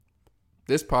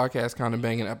This podcast kind of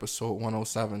banging episode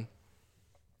 107.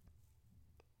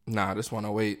 Nah, this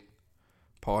 108.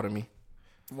 Pardon me.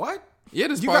 What? Yeah,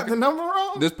 this You got the number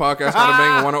wrong? This podcast kind of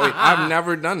banging 108. I've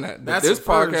never done that. That's This a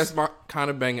first. podcast kind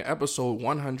of banging episode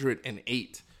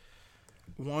 108.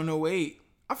 108.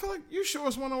 I feel like you sure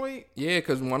it's 108. Yeah,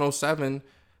 because 107,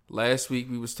 last week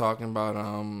we was talking about,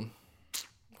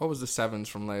 what was the sevens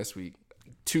from last week?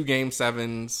 2 game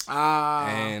sevens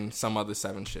and some other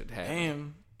 7 shit happened.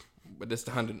 Damn. But this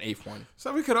the 108th one.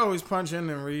 So we could always punch in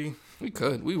and read. We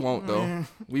could. We won't, though.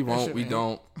 We won't. We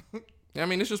don't. I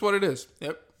mean, it's just what it is.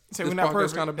 Yep. Say This we're not podcast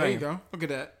perfect. kinda There you banging. go. Look at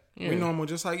that. Yeah. We normal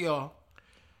just like y'all.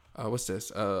 What's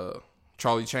this?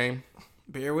 Charlie Chain.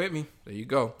 Bear with me. There you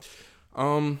go.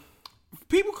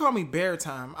 People call me Bear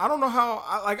Time. I don't know how.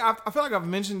 I feel like I've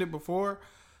mentioned it before,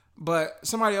 but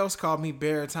somebody else called me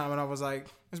Bear Time, and I was like,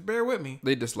 "It's bear with me."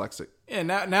 They dyslexic. Yeah.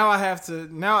 Now I have to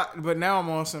but now I'm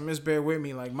on some. It's bear with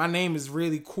me. Like my name is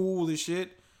really cool as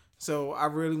shit, so I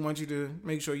really want you to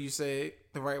make sure you say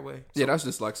it the right way. Yeah, that's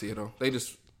dyslexia, though. They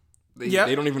Yep.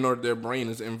 they don't even know that their brain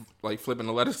is in, like, flipping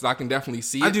the letters, because I can definitely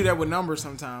see it. I do that with numbers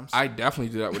sometimes. I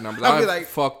definitely do that with numbers. I'll be I've like-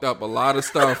 fucked up a lot of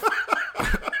stuff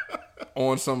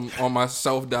on my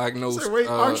self-diagnosed Say, wait,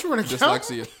 aren't you an accountant?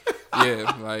 dyslexia.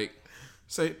 Yeah, like,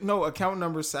 Say no. Account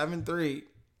number 73.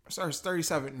 Sorry, it's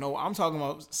 37. No, I'm talking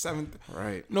about 7.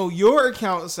 right. No, your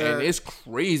account, sir. And it's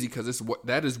crazy because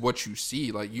that is what you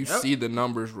see. Like, you see the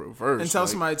numbers reversed. Until like,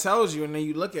 somebody tells you, and then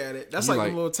you look at it. That's You like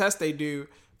like- the little test they do.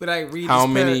 But I read How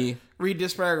this many- read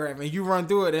this paragraph, and you run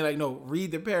through it. They're like, no,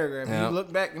 read the paragraph. And Yeah. you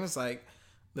look back, and it's like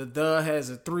the has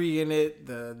a 3 in it.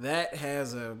 That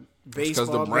has a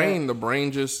baseball. because the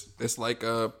brain just, it's like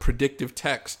a predictive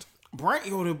text.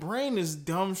 The brain is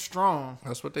dumb strong,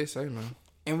 That's what they say, man.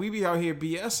 and we be out here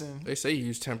BSing. They say you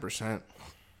use 10%.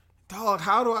 Dog,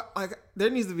 how do I like? There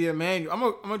needs to be a manual. I'm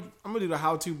gonna do the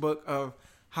how-to book of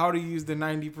how to use the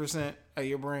 90% of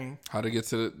your brain. How to get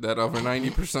to that other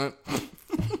 90%.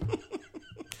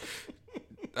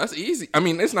 That's easy. I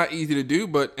mean, it's not easy to do,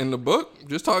 but in the book,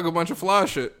 just talk a bunch of fly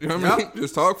shit. You know what I mean? Yep.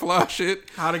 Just talk fly shit.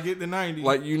 How to get the 90?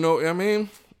 Like, you know what I mean?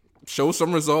 Show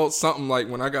some results. Something like,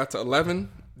 when I got to 11,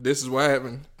 this is what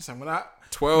happened. So when I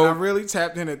 12. really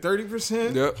tapped in at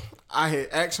 30%, Yep. I hit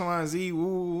X, Y, and Z. Woo,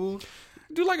 woo, woo.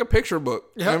 Do like a picture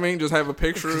book. You know what I mean? Just have a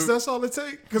picture. Because that's all it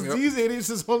takes. Because Yep. these idiots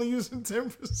is only using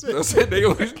 10%. That's it. They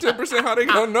only use 10%. How they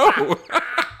gonna know?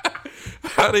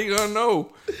 How they gonna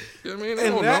know? You know what I mean? They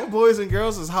And don't that, know. boys and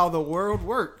girls, is how the world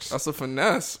works. That's a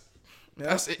finesse. Yep.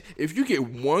 That's it. If you get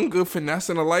one good finesse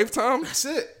in a lifetime, That's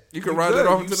it. You can You're ride that good.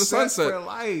 off You into the set sunset. for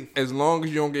life. as long as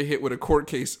you don't get hit with a court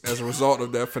case as a result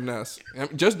of that finesse. I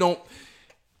mean, just don't.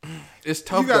 It's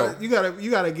tough though. You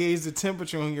gotta gauge the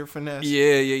temperature on your finesse.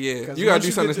 Yeah. 'Cause You gotta once do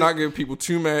you something get that's not getting people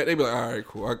too mad. They be like, all right,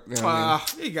 cool.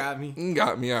 You got me. You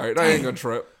got me. All right, I ain't gonna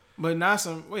trip. But not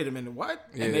some. Wait a minute. What?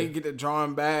 Yeah. And they get it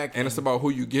drawn back. And it's about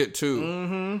who you get to.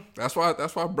 Mm-hmm. That's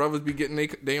why brothers be getting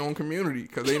their own community,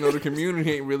 because they know the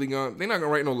community ain't really gonna. They not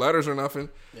gonna write no letters or nothing.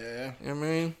 Yeah. You know what I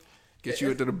mean? Get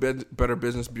you into the Better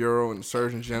Business Bureau and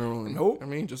Surgeon General. And, Nope. I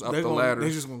mean, just up They're the gonna- ladder.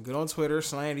 They're just gonna get on Twitter,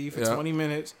 slander you for Yeah. 20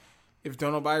 minutes. If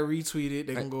don't nobody retweet it,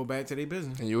 they can go back to their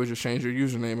business. And you would just change your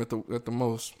username at the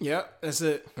most. Yep, that's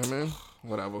it. I mean,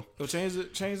 whatever. Go change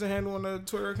the handle on the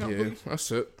Twitter account, Yeah, please.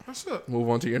 that's it. That's it. Move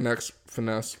on to your next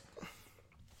finesse.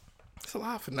 There's a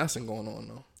lot of finessing going on,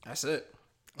 though. That's it.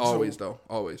 Always, though.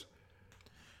 Always.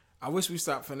 I wish we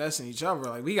stopped finessing each other.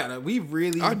 Like we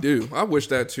really I do. I wish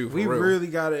that, too, for we real. really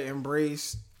gotta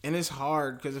embrace, and it's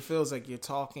hard because it feels like you're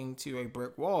talking to a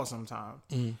brick wall sometimes.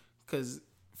 Because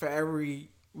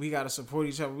we gotta support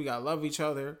each other, we gotta love each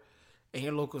other, and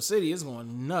your local city is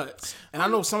going nuts. And I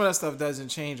know some of that stuff doesn't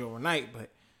change overnight, but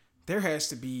there's got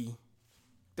to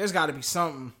be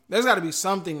something. There's got to be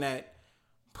something that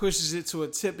pushes it to a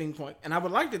tipping point. And I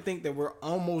would like to think that we're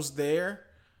almost there,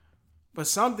 but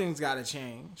something's got to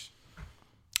change.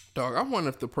 Dog, I wonder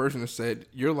if the person that said,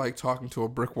 you're like talking to a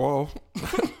brick wall,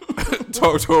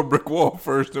 talk to a brick wall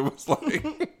first. It was like,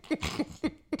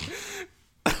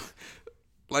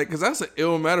 like, because that's an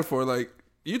ill metaphor. Like,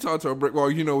 you talk to a brick wall,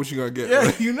 you know what you're going to get. Yeah,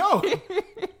 right? you know.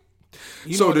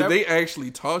 So did they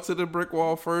actually talk to the brick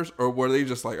wall first, or were they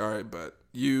just like, all right, but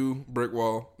you, brick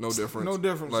wall, no difference. No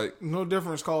difference. Like, No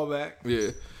difference. Call back. yeah.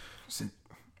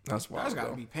 That's wild. That's got to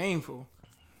though. be painful.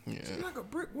 Yeah. It's like a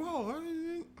brick wall.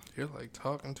 You're like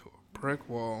talking to a brick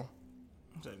wall.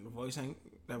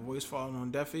 That voice falling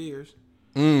on deaf ears.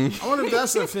 Mm. I wonder if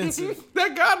that's offensive.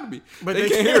 That gotta be. But they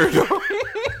can't hear it though.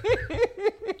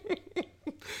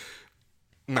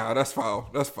 Nah, that's foul.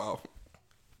 That's foul.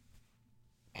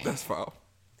 That's foul.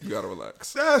 You gotta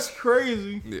relax. That's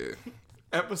crazy. Yeah.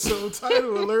 Episode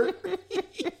title alert.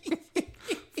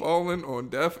 falling on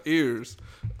deaf ears.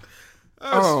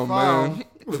 That's foul. Man.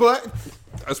 What?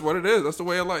 That's what it is. That's the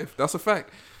way of life. That's a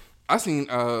fact. I seen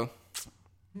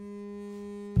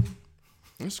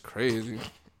it's crazy.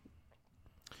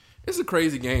 It's a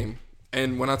crazy game.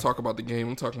 And when I talk about the game,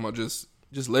 I'm talking about just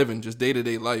living, just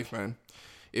day-to-day life, man.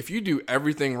 If you do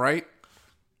everything right,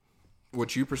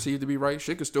 what you perceive to be right,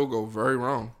 shit could still go very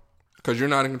wrong. Because you're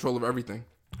not in control of everything.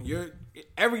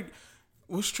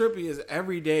 What's trippy is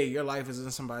every day your life is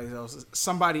in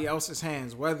somebody else's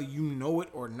hands, whether you know it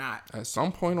or not. At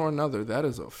some point or another, that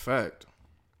is a fact.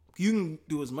 You can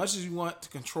do as much as you want to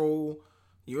control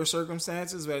your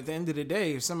circumstances, but at the end of the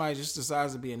day, if somebody just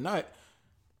decides to be a nut,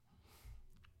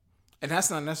 and that's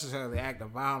not necessarily an act of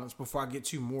violence before I get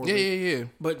too morbid. Yeah.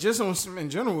 But just in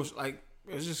general, like,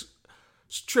 it's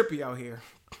trippy out here.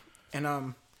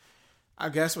 And I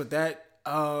guess with that,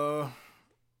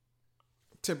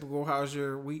 typical, how's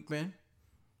your week been?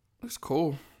 It's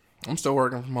cool. I'm still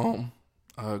working from home.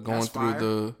 Going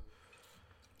through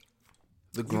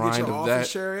the grind you get your of office that.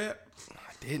 Share yet?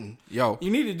 I didn't. Yo. You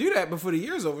need to do that before the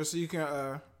year's over so you can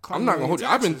I'm not gonna hold you.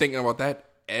 I've been thinking about that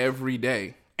every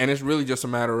day. And it's really just a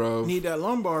matter of... Need that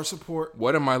lumbar support.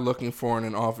 What am I looking for in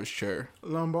an office chair?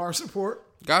 Lumbar support.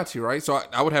 Got you, right? So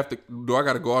I would have to... Do I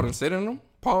got to go out and sit in them?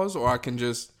 Pause? Or I can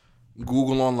just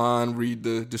Google online, read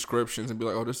the descriptions, and be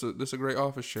like, oh, this is a great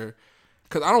office chair.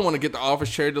 Because I don't want to get the office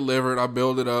chair delivered. I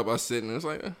build it up. I sit and it's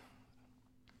like...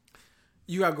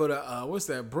 You got to go to... what's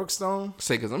that? Brookstone?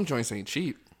 Say, because them joints ain't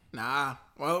cheap. Nah.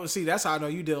 Well, see, that's how I know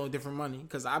you dealing with different money.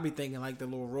 Because I be thinking like the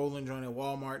little rolling joint at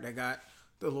Walmart that got...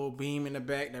 The little beam in the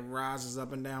back that rises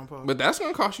up and down. But that's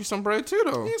going to cost you some bread too,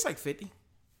 though. Yeah, it's like 50.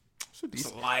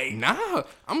 It's light. Nah,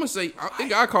 I'm going to say, I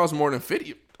think I cost more than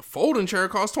 50. A folding chair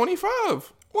costs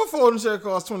 25. What folding chair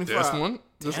costs 25? This one.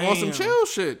 Just want some chill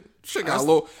shit. Shit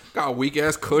got a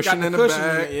weak-ass cushion in the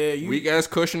back. Yeah, weak-ass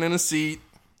cushion in the seat.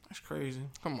 That's crazy.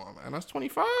 Come on, man. That's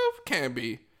 25? Can't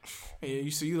be. Yeah,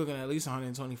 you looking at least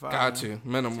 125. Got to.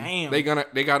 Minimum. Damn. They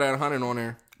got that 100 on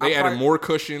there. They added more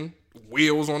cushion.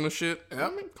 Wheels on the shit. Yep.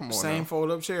 I mean, come on. Same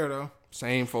fold up chair though.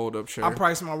 Same fold up chair. I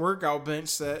priced my workout bench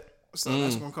set, so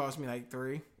that's gonna cost me like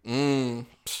 $3. On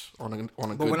a good day.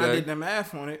 But when I did the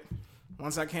math on it,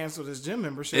 once I canceled this gym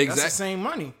membership, that's the same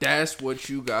money. That's what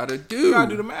you gotta do. You gotta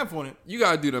do the math on it. You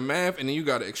gotta do the math, and then you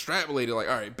gotta extrapolate it. Like,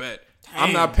 all right, bet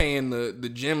I'm not paying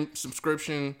the gym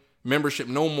subscription membership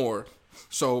no more.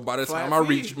 So by the time I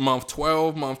reach month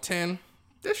 12, month 10,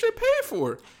 that shit paid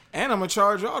for. And I'm going to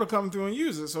charge y'all to come through and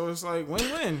use it. So it's like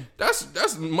win-win.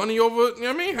 That's money over, you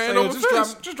know what I mean? Hand over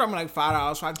fist. Just drop me like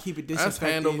 $5 so I can keep it disinfected. That's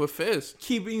hand over fist.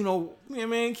 Keep it, you know what I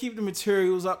mean? Keep the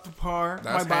materials up to par.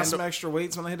 Might buy some extra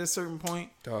weights when I hit a certain point.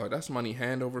 Dog, that's money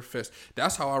hand over fist.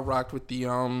 That's how I rocked with the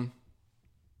modem.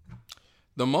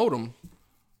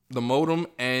 The modem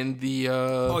and the...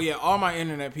 Oh, yeah. All my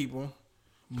internet people.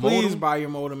 Please buy your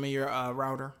modem and your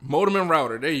router. Modem and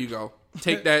router. There you go.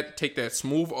 Take that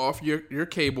smooth off your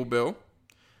cable bill,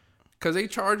 cause they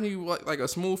charging you like a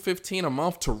smooth $15 a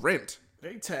month to rent.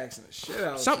 They taxing the shit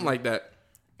out. Something like that.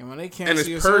 And when they cancel and it's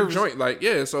your per service, joint, like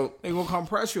so they gonna come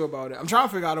press you about it. I'm trying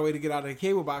to figure out a way to get out of the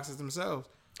cable boxes themselves.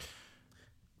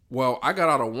 Well, I got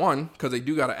out of one because they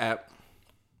do got an app,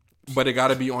 but it got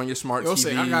to be on your smart TV.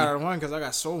 Say I got out of one because I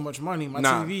got so much money. My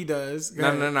TV does.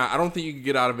 No. I don't think you can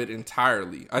get out of it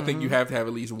entirely. I think you have to have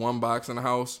at least one box in the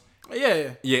house.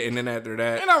 Yeah, and then after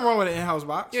that, ain't nothing wrong with an in-house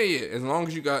box. Yeah. As long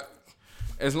as you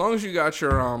got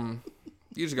your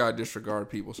you just gotta disregard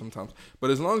people sometimes. But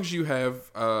as long as you have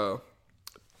a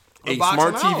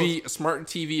smart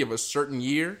TV of a certain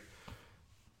year,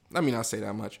 let me not say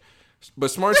that much.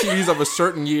 But smart TVs of a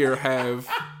certain year have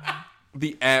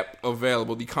the app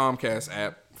available, the Comcast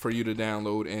app for you to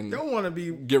download and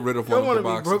get rid of one of the boxes. Don't want to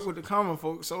be broke with the common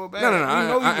folks so bad. No.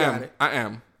 I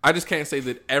am. I just can't say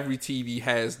that every TV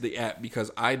has the app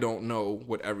because I don't know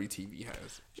what every TV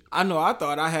has. I know. I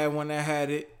thought I had one that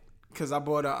had it because I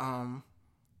bought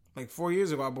like 4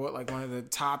 years ago. I bought like one of the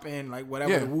top end, like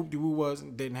whatever the whoop de woo was,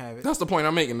 and didn't have it. That's the point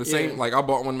I'm making. Same, like I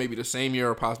bought one maybe the same year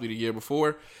or possibly the year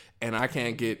before, and I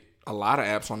can't get a lot of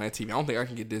apps on that TV. I don't think I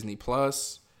can get Disney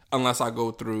Plus unless I go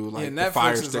through like the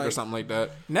Fire Stick or something like that.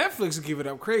 Netflix will give it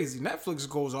up crazy. Netflix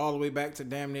goes all the way back to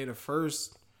damn near the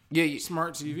first. Yeah,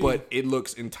 smart TV. But it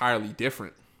looks entirely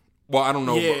different. Well, I don't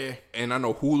know. Yeah. And I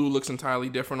know Hulu looks entirely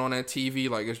different on that TV.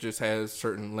 Like, it just has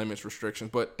certain limits,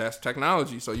 restrictions. But that's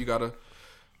technology. So you got to...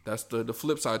 That's the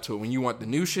flip side to it. When you want the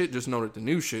new shit, just know that the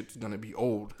new shit's going to be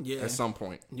old at some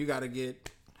point. You got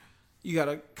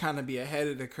to kind of be ahead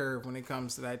of the curve when it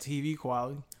comes to that TV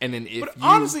quality. And then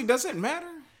honestly, does it matter?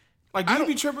 Like, you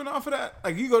be tripping off of that?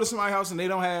 Like, you go to somebody's house and they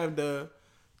don't have the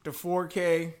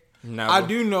 4K... Never. I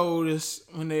do notice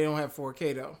when they don't have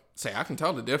 4K though. Say, I can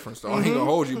tell the difference though. I ain't gonna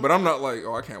hold you, but I'm not like,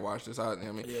 oh, I can't watch this. I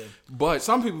mean, Yeah. But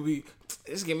Some people be,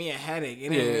 this give me a headache.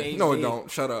 It ain't no, HD. it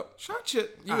don't. Shut up. Shut your.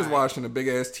 You was watching a big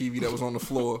ass TV that was on the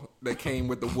floor that came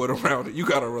with the wood around it. You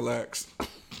gotta relax.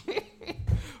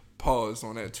 Pause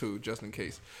on that too, just in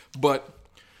case. But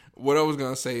what I was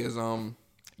gonna say is,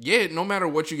 yeah, no matter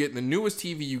what you get, the newest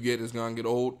TV you get is gonna get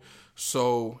old.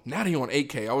 So now they on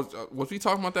 8K. Was we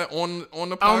talking about that on the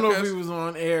podcast? I don't know if he was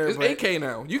on air. It's but 8K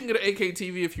now. You can get an 8K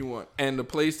TV if you want, and the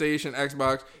PlayStation,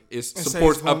 Xbox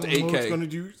supports up to 8K. It's gonna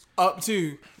do up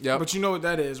to. Yep. But you know what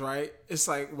that is, right? It's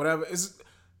like whatever. It's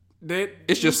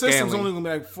just system's scaling. only gonna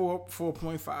be like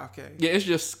 4.5K. Yeah, it's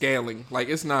just scaling. Like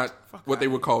it's not what they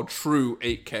would call true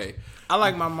 8K. I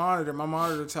like my monitor. My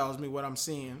monitor tells me what I'm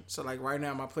seeing. So like right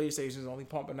now, my PlayStation is only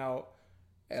pumping out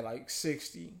at like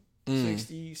 60,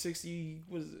 60,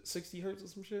 what is it, 60 hertz or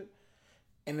some shit.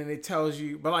 And then it tells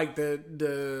you, but like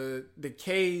the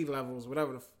K levels,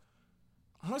 whatever.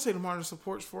 I want to say the monitor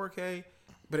supports 4K,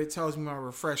 but it tells me my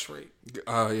refresh rate.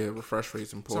 Yeah, refresh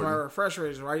rate's So important. my refresh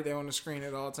rate is right there on the screen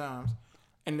at all times.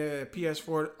 And the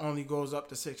PS4 only goes up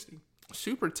to 60.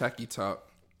 Super techie talk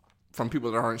from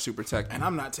people that aren't super techie. And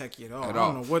I'm not techie at all. I don't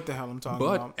all. know what the hell I'm talking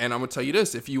But, about. and I'm going to tell you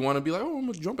this. If you want to be like, oh, I'm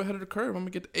going to jump ahead of the curve. I'm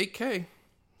going to get the 8K.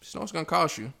 Just know it's going to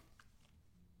cost you.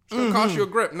 It's going to cost you a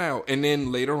grip now. And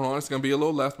then later on, it's going to be a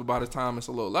little less. But by the time it's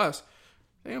a little less,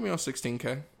 they're going to be on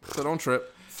 16K. So don't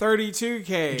trip.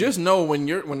 32K. Just know when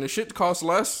the shit costs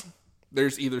less,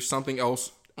 there's either something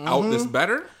else out that's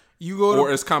better you go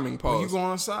or it's coming. Pause. When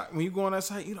you go on that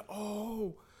site, you're like,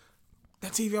 oh,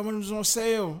 that TV I wanted was on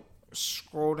sale.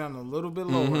 Scroll down a little bit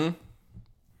lower.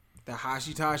 The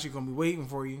Hashitashi gonna be waiting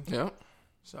for you. Yeah.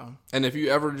 So, and if you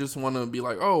ever just want to be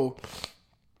like, oh,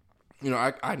 you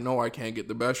know, I know I can't get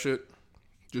the best shit.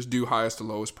 Just do highest to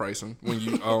lowest pricing when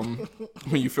you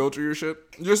when you filter your shit.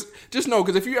 Just know,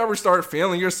 because if you ever start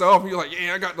feeling yourself, you're like,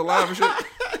 yeah, I got the live and shit.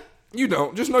 You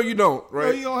don't. Just know you don't, right?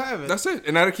 No, you don't have it. That's it.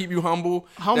 And that'll keep you humble.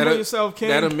 Humble yourself, King.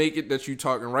 That'll make it that you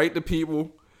talking right to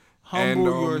people.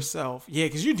 Humble yourself. Yeah,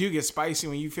 because you do get spicy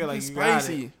when you feel like you got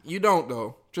it. You don't,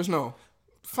 though. Just know.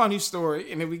 Funny story,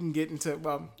 and then we can get into,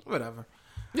 well, whatever.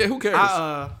 Yeah, who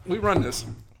cares? We run this.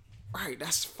 Right,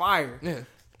 that's fire. Yeah.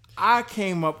 I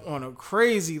came up on a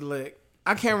crazy lick.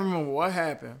 I can't remember what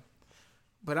happened,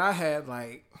 but I had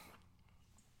like,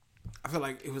 I feel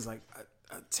like it was like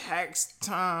a tax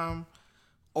time,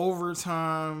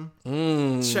 overtime,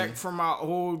 check from my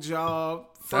old job.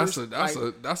 First,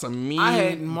 that's a mean. I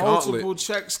had multiple gauntlet.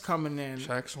 checks coming in.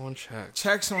 Checks on checks.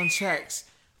 Checks on checks.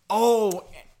 Oh,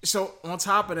 so on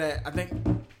top of that, I think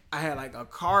I had like a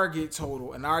car get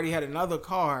totaled, and I already had another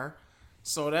car.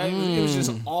 So that it was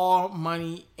just all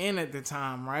money in at the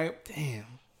time, right? Damn.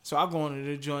 So I go into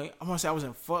the joint. I want to say I was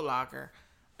in Foot Locker,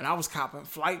 and I was copping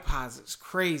flight posits,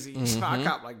 crazy. So I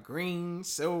copped like green,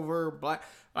 silver, black.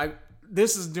 Like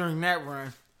this is during that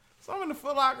run. So I'm in the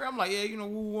Foot Locker. I'm like, yeah, you know,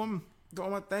 woo, I'm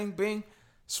doing my thing. Bing,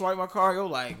 swipe my card. Yo,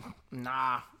 like,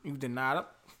 nah, you denied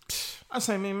it. I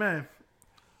say, man,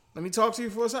 let me talk to you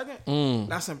for a second.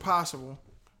 That's impossible.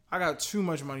 I got too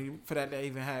much money for that to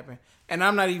even happen. And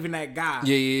I'm not even that guy.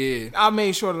 Yeah. I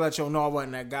made sure to let y'all know I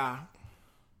wasn't that guy.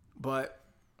 But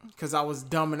because I was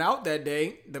dumbing out that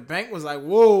day, the bank was like,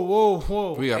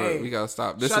 whoa. We gotta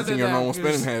stop. This isn't your normal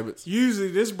spending habits. Usually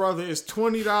this brother is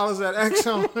 $20 at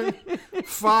Exxon,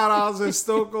 $5 at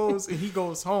Stoko's, and he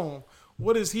goes home.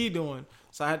 What is he doing?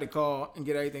 So I had to call and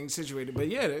get everything situated. But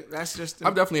yeah, that's just...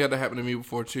 I've definitely had that happen to me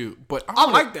before too. But I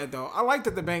like that though. I like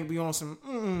that the bank be on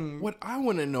some... What I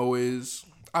want to know is...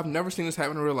 I've never seen this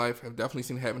happen in real life. I've definitely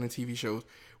seen it happen in TV shows.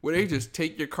 Where they just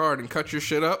take your card and cut your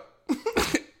shit up.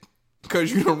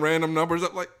 Because you done random numbers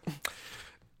up. Like,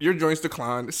 your joints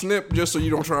declined. Snip, just so you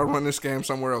don't try to run this scam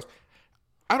somewhere else.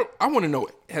 I want to know,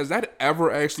 has that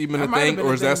ever actually been a thing?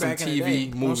 Or is that some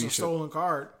TV movie shit? Stolen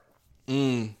card.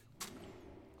 They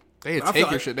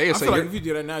take your shit. They say, like if you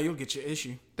do that now, you'll get your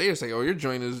issue. They just say, oh, your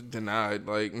joint is denied.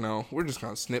 Like, no, we're just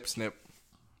going to snip.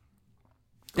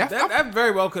 Yeah, that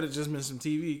very well could have just been some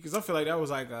TV, because I feel like that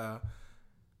was like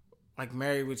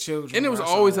Married with Children, and it was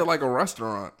always at like a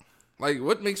restaurant. Like,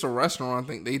 what makes a restaurant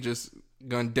think they just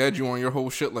gonna dead you on your whole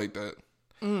shit like that?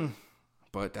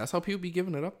 But that's how people be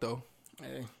giving it up, though.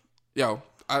 Hey, yo,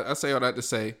 I say all that to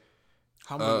say,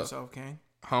 humble yourself, King.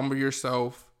 Humble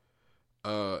yourself.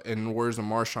 In the words of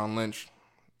Marshawn Lynch,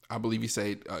 I believe he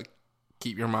said,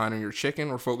 keep your mind on your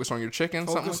chicken, or focus on your chicken.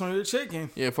 Focus on your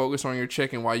chicken. Yeah, focus on your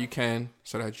chicken while you can,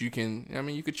 so that you can,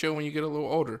 you could chill when you get a little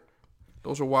older.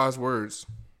 Those are wise words.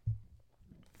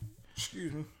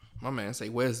 Excuse me. My man say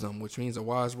wisdom, which means a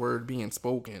wise word being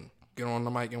spoken. Get on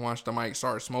the mic and watch the mic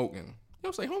start smoking.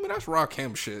 Yo, say, homie, that's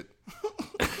Rakim shit.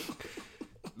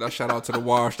 That shout out to The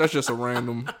Wash. That's just a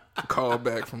random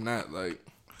callback from that. Like,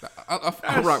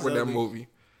 I rock with that movie.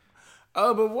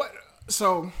 But what?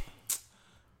 So,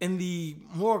 in the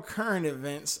more current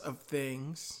events of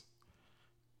things,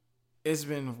 it's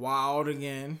been wild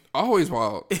again. Always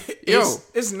wild.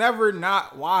 It's never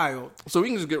not wild. So we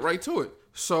can just get right to it.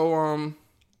 So,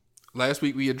 last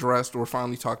week we addressed or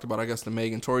finally talked about, I guess, the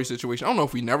Meg and Tory situation. I don't know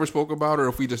if we never spoke about it or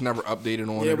if we just never updated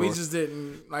on it. Yeah, we just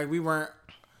didn't. Like, we weren't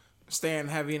staying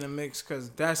heavy in the mix because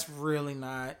that's really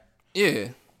not. Yeah.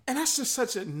 And that's just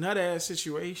such a nut-ass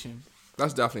situation.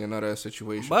 That's definitely a nut-ass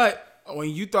situation. But when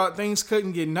you thought things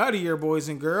couldn't get nuttier, boys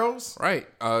and girls. Right.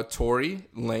 Tory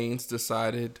Lanez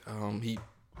decided, he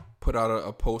put out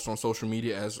a post on social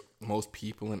media, as most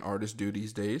people and artists do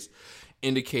these days,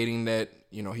 indicating that,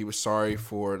 you know, he was sorry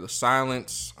for the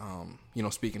silence, you know,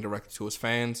 speaking directly to his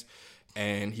fans,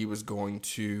 and he was going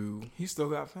to... He still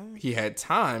got fans? He had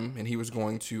time, and he was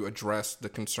going to address the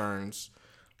concerns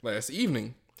last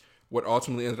evening. What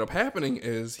ultimately ended up happening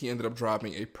is he ended up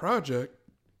dropping a project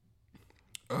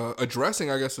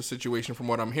addressing, I guess, the situation from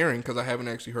what I'm hearing, because I haven't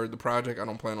actually heard the project. I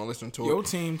don't plan on listening to it. Your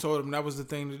team told him that was the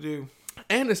thing to do.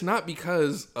 And it's not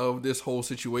because of this whole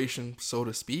situation, so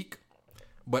to speak.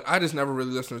 But I just never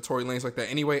really listened to Tory Lanez like that.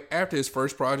 Anyway, after his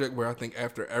first project, where I think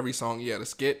after every song he had a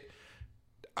skit,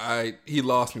 he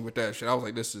lost me with that shit. I was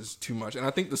like, this is too much. And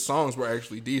I think the songs were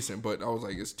actually decent, but I was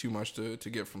like, it's too much to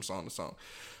get from song to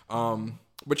song.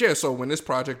 But yeah, so when this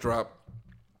project dropped,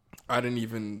 I didn't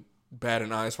even bat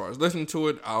an eye as far as listening to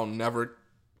it. I'll never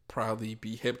probably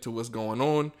be hip to what's going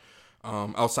on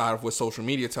outside of what social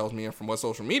media tells me. And from what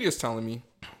social media is telling me,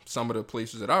 some of the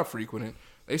places that I've frequented,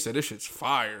 they said this shit's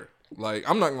fire. Like,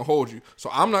 I'm not going to hold you. So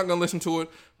I'm not going to listen to it.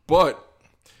 But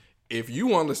if you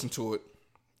want to listen to it,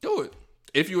 do it.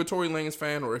 If you're a Tory Lanez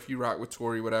fan or if you rock with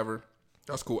Tory, whatever,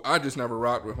 that's cool. I just never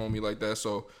rocked with homie like that.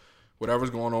 So whatever's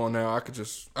going on now, I could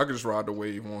just ride the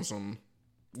wave on some,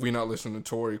 we not listening to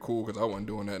Tory, cool, because I wasn't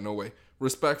doing that, no way.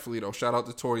 Respectfully, though, shout out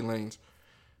to Tory Lanez.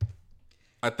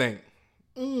 I think.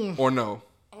 Or no.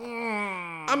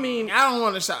 I mean, I don't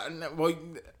want to shout. Well,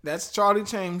 that's Charlie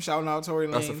Chambers shouting out Tory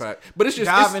Lanez. That's a fact. But it's just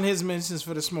diving his mentions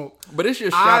for the smoke. But it's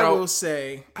just shout out. I will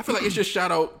say, I feel like it's just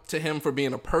shout out to him for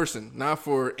being a person, not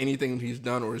for anything he's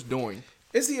done or is doing.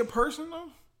 Is he a person though?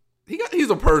 He's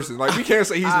a person. Like, we can't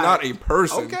say he's not a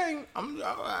person. Okay, I'm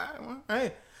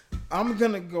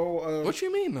gonna go. What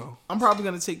you mean though? I'm probably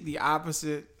gonna take the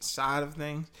opposite side of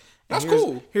things. That's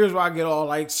cool. Here's where I get all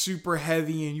like super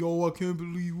heavy and yo, I can't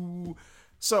believe you.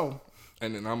 So,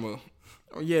 and then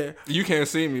yeah. You can't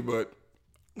see me, but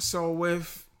so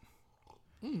with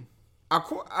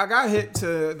I got hit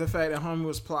to the fact that homie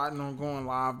was plotting on going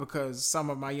live because some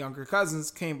of my younger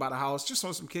cousins came by the house just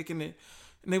on some kicking it,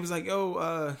 and they was like,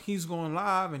 "Yo, he's going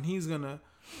live and he's gonna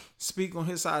speak on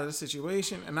his side of the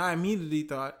situation," and I immediately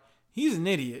thought he's an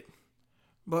idiot,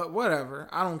 but whatever,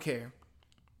 I don't care.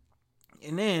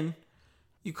 And then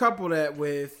you couple that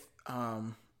with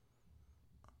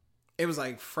it was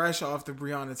like fresh off the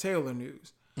Breonna Taylor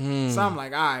news. So I'm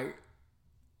like, all right,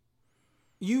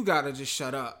 you gotta just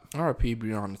shut up. R.I.P.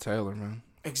 Breonna Taylor, man.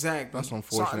 Exactly. That's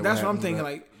unfortunate. So that's what I'm thinking.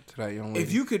 Like, to that young lady.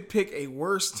 If you could pick a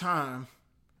worse time,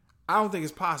 I don't think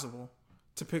it's possible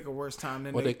to pick a worse time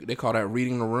than they call that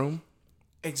reading the room.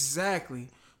 Exactly.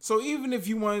 So even if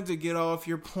you wanted to get off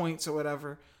your points or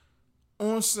whatever,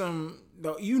 on some,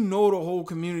 you know, the whole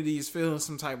community is feeling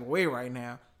some type of way right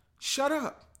now. Shut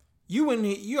up.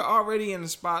 You're already in the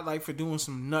spotlight for doing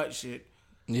some nut shit.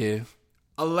 Yeah.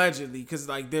 Allegedly, because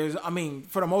like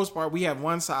for the most part, we have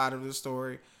one side of the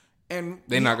story, and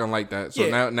they're not gonna like that. So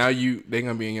now they're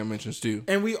gonna be in your mentions too.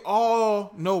 And we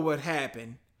all know what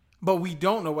happened, but we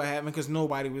don't know what happened because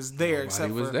nobody was there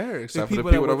except for the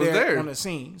people that was there on the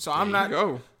scene. So I'm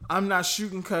not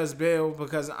shooting Cuz Bill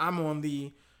because I'm on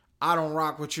the I don't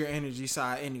rock with your energy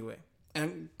side anyway.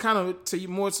 And kind of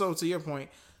more so to your point,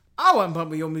 I wasn't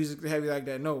bumping your music heavy like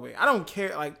that. No way. I don't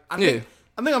care. Like I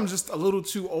think I'm just a little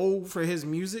too old for his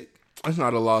music. It's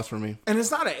not a loss for me. And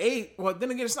it's not an age. Well, then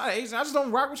again, it's not an age. I just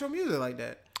don't rock with your music like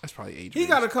that. That's probably age. He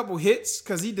got a couple hits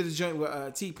because he did a joint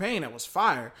with T-Pain that was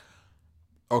fire.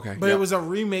 Okay. But it was a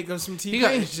remake of some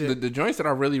T-Pain shit. The joints that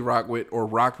I really rocked with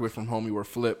from homie were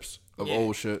flips of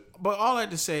old shit. But all I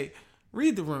had to say,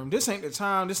 read the room. This ain't the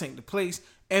time. This ain't the place.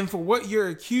 And for what you're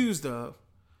accused of,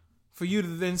 for you to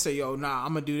then say, yo, nah,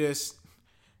 I'm going to do this.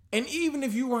 And even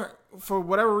if you weren't, for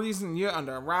whatever reason, you're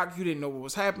under a rock, you didn't know what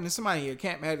was happening, somebody in your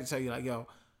camp had to tell you, like, yo,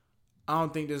 I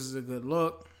don't think this is a good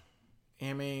look.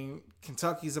 I mean,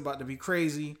 Kentucky's about to be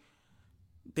crazy.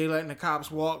 They letting the cops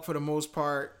walk for the most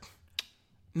part.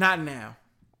 Not now.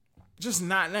 just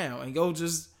not now, and go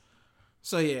just.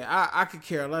 So yeah, I could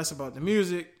care less about the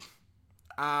music.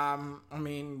 I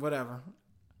mean, whatever,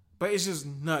 but it's just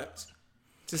nuts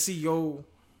to see yo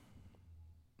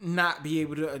not be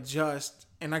able to adjust,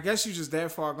 and I guess you just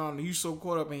that far gone. You so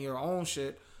caught up in your own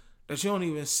shit that you don't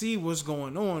even see what's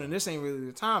going on, and this ain't really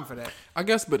the time for that. I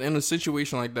guess, but in a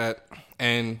situation like that,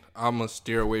 and I'm gonna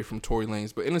steer away from Tory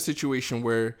Lanez, but in a situation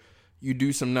where you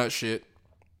do some nut shit,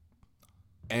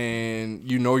 and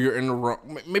you know you're in the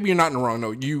wrong, maybe you're not in the wrong.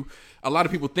 No, a lot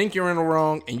of people think you're in the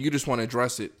wrong, and you just want to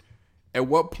address it. At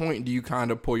what point do you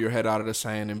kind of pull your head out of the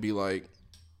sand and be like,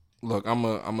 "Look, I'm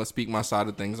gonna speak my side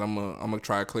of things. I'm gonna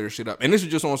try to clear shit up." And this is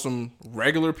just on some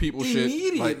regular people shit.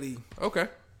 Immediately. Like, okay.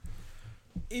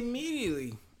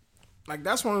 Immediately. Like,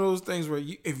 that's one of those things where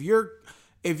if you're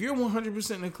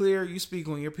 100% in the clear, you speak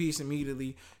on your piece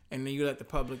immediately, and then you let the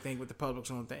public think what the public's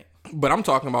gonna think. But I'm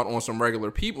talking about on some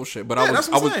regular people shit. But yeah,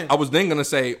 I was then gonna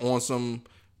say on some,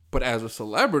 but as a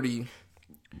celebrity,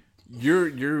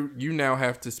 you now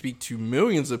have to speak to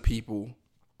millions of people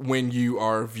when you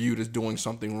are viewed as doing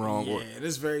something wrong. Yeah, it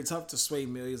is very tough to sway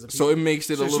millions of people. So it makes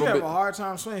it a little bit. You have a hard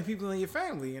time swaying people in your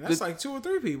family, and that's like 2 or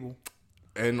 3 people.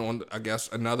 And on, I guess,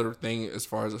 another thing as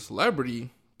far as a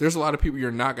celebrity, there's a lot of people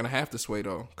you're not going to have to sway,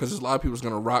 though. Because there's a lot of people that's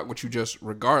going to rock with you just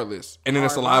regardless. And then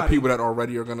there's a lot of people that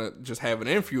already are going to just have an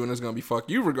influence and it's going to be fuck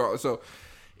you regardless. So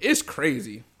it's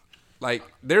crazy. Like,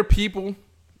 there are people,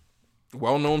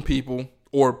 well-known people,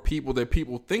 or people that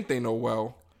people think they know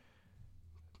well.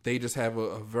 They just have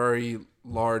a very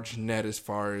large net as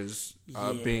far as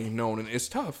being known. And it's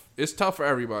tough. It's tough for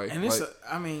everybody. And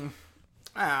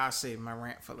I'll save my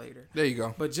rant for later. There you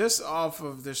go. But just off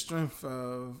of the strength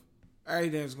of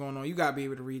everything that's going on, you got to be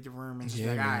able to read the room and just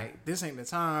all right, this ain't the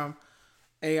time.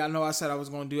 Hey, I know I said I was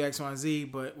going to do X, Y, and Z,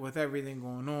 but with everything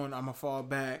going on, I'm going to fall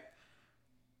back.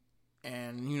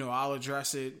 And, I'll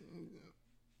address it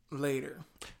later.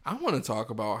 I want to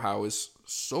talk about how it's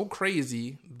so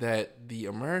crazy that the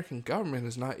American government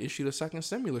has not issued a second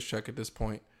stimulus check at this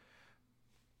point.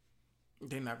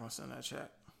 They're not going to send that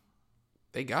check.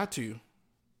 They got to.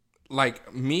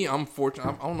 Like me, I'm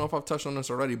fortunate. I don't know if I've touched on this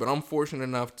already, but I'm fortunate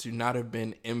enough to not have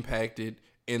been impacted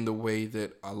in the way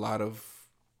that a lot of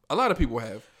people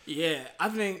have. Yeah, I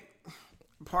think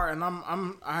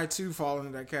I too fall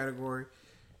into that category.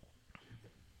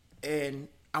 And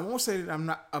I won't say that I'm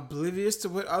not oblivious to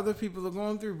what other people are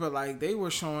going through, but like they were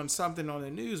showing something on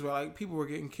the news where like people were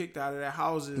getting kicked out of their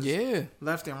houses,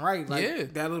 left and right.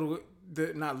 Like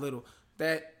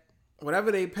that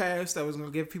whatever they passed that was going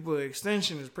to give people an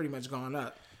extension is pretty much gone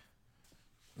up.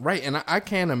 Right, and I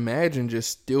can't imagine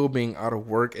just still being out of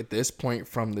work at this point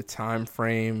from the time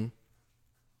frame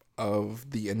of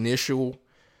the initial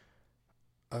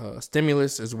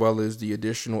stimulus as well as the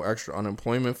additional extra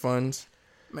unemployment funds.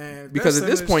 Man, because at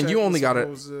this point you only got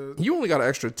an extra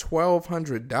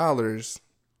 $1,200,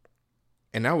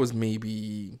 and that was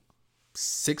maybe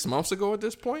 6 months ago at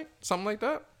this point, something like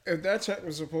that. If that check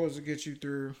was supposed to get you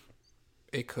through,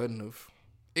 it couldn't have.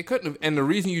 And the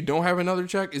reason you don't have another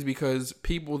check is because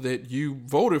people that you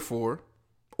voted for,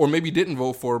 or maybe didn't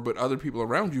vote for, but other people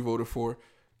around you voted for,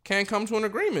 can't come to an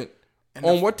agreement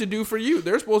on what to do for you.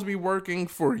 They're supposed to be working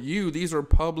for you. These are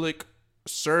public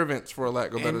servants, for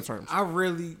lack of better terms. I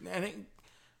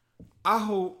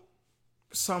hope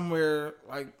somewhere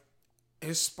like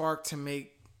it's sparked to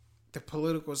make the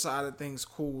political side of things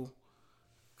cool.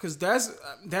 Because that's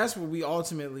what we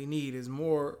ultimately need is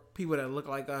more people that look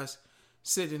like us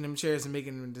sitting in them chairs and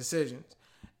making them decisions.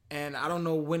 And I don't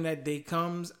know when that day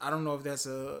comes. I don't know if that's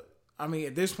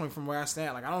at this point from where I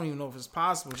stand, like I don't even know if it's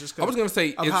possible just because of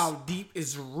how deep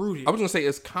it's rooted. I was going to say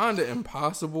it's kind of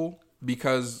impossible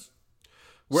because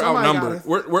we're outnumbered.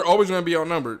 We're always going to be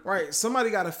outnumbered. Right. Somebody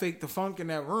got to fake the funk in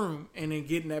that room and then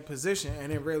get in that position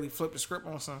and then really flip the script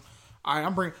on something. All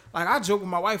right, I joke with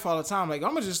my wife all the time. Like,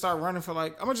 I'm gonna just run for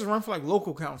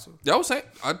local council. I was saying,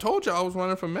 I told you I was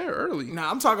running for mayor early. Nah,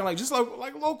 I'm talking like just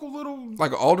like local little, like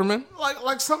an alderman,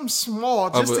 like something small,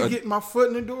 just to get my foot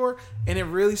in the door and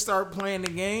then really start playing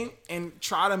the game and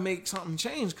try to make something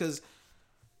change. Because,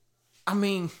 I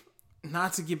mean,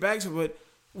 not to get back to it, but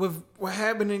with what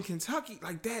happened in Kentucky,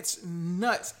 like that's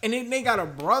nuts. And then they got a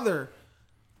brother.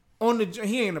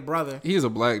 He ain't a brother. He's a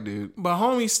black dude. But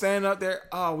homie stand up there,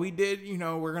 we did,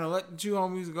 we're going to let the 2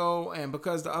 homies go. And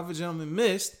because the other gentleman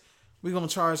missed, we're going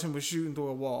to charge him with shooting through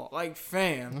a wall. Like,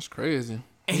 fam. That's crazy.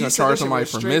 And you're going to charge somebody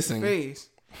for missing. Face.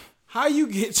 How you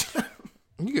get...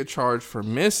 You get charged for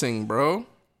missing, bro.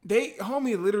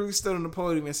 Homie literally stood on the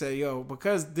podium and said, yo,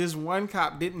 because this one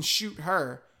cop didn't shoot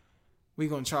her, we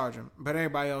going to charge him. But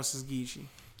everybody else is Geechee.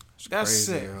 That's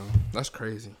crazy, sick. Yo. That's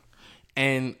crazy.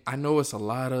 And I know it's a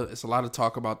lot of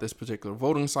talk about this particular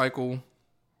voting cycle.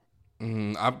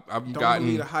 I've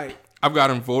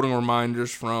gotten voting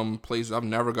reminders from places I've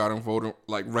never gotten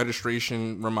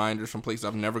registration reminders from places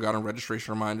I've never gotten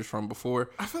registration reminders from before.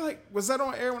 I feel like, was that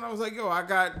on air when I was like, yo, I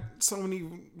got so many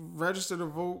registered to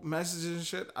vote messages and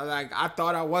shit. I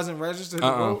thought I wasn't registered to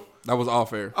vote. That was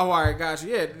off air. Oh, all right, gotcha.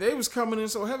 Yeah, they was coming in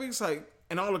so heavy. It's like,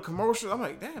 and all the commercials. I'm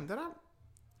like, damn, did I?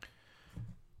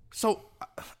 So,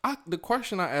 the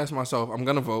question I ask myself, I'm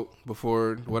gonna vote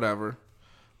before whatever,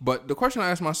 but the question I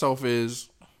ask myself is,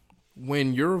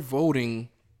 when you're voting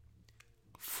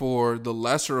for the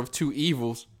lesser of two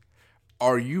evils,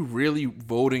 are you really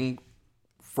voting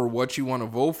for what you want to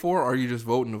vote for, or are you just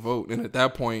voting to vote? And at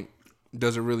that point,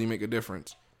 does it really make a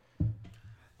difference?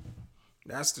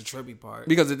 That's the trippy part.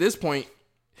 Because at this point,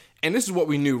 and this is what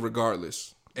we knew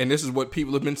regardless, and this is what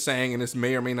people have been saying, and this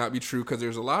may or may not be true, because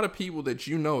there's a lot of people that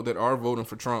you know that are voting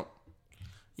for Trump.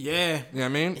 Yeah. You know what I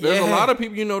mean? There's a lot of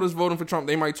people you know that's voting for Trump.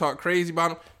 They might talk crazy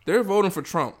about him. They're voting for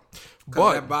Trump.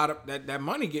 But that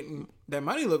money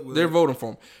look good. They're voting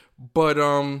for him. But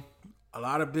a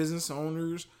lot of business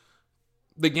owners,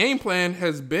 the game plan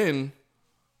has been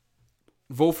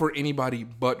vote for anybody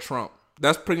but Trump.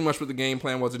 That's pretty much what the game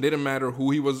plan was. It didn't matter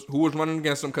who was running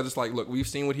against him, because it's like, look, we've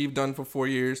seen what he's done for 4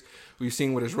 years. We've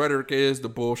seen what his rhetoric is, the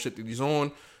bullshit that he's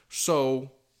on.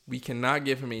 So we cannot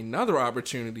give him another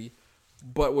opportunity.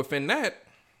 But within that,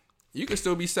 you can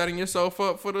still be setting yourself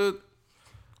up for the...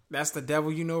 That's the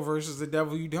devil you know versus the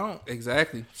devil you don't.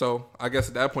 Exactly. So I guess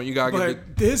at that point, you got to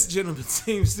But this gentleman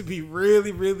seems to be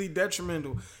really, really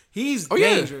detrimental. He's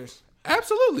dangerous. Yeah.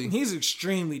 Absolutely. He's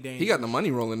extremely dangerous. He got the money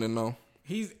rolling in, though.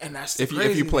 And that's if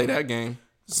you play that game.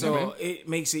 So it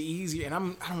makes it easier. And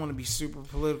I don't want to be super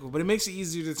political, but it makes it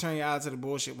easier to turn your eye to the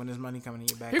bullshit when there's money coming in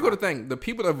your back. Here go the thing. The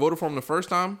people that voted for him the first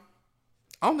time,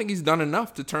 I don't think he's done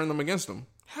enough to turn them against him.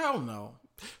 Hell no.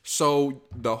 So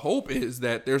the hope is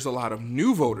that there's a lot of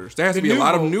new voters. There has to be a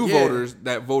lot of new voters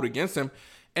that vote against him.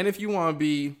 And if you want to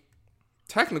be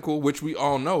technical, which we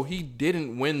all know, he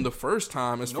didn't win the first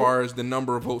time as far as the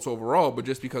number of votes overall, but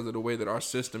just because of the way that our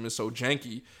system is so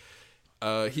janky,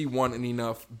 he won in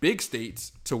enough big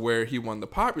states to where he won the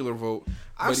popular vote.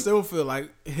 I still feel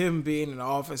like him being in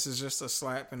office is just a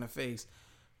slap in the face.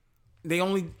 It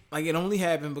only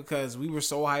happened because we were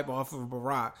so hype off of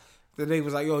Barack that they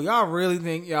was like, yo, y'all really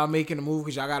think y'all making a move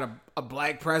because y'all got a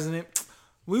black president?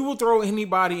 We will throw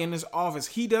anybody in this office.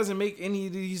 He doesn't make any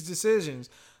of these decisions.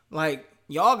 Like,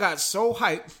 y'all got so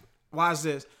hyped. Watch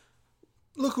this.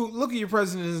 Look at your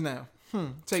president is now.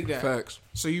 Take that. Facts.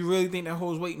 So you really think that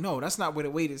holds weight? No, that's not where the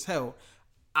weight is held.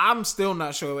 I'm still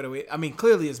not sure where the weight. I mean,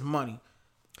 clearly it's money.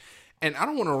 And I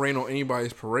don't want to rain on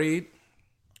anybody's parade,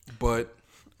 but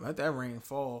let that rain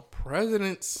fall.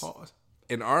 Presidents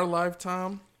in our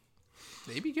lifetime,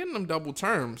 they be getting them double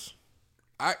terms.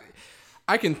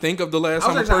 I can think of the last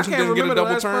time a person didn't get a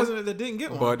double term. That didn't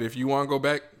get one. But if you want to go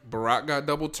back, Barack got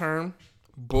double term.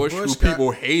 Bush who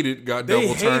people hated, got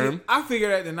double term. I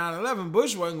figured at the 9/11,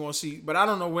 Bush wasn't going to see, but I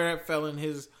don't know where it fell in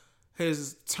his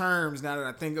terms now that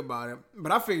I think about it.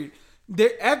 But I figured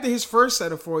after his first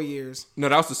set of 4 years. No,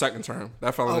 that was the second term.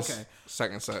 That fell in his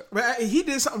second set. But he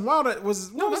did something wild. That's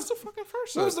the fucking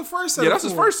first set. What was the first set? Yeah, that's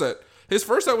his first set. His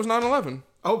first set was 9/11.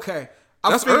 Okay.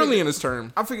 That's early in his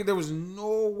term. I figured there was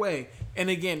no way. And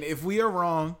again, if we are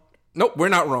wrong. Nope, we're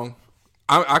not wrong.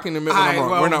 I can admit when I'm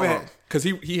wrong. We're not wrong. Because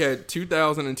he had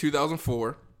 2000 and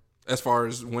 2004 as far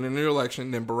as winning the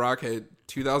election. Then Barack had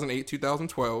 2008,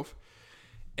 2012.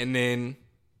 And then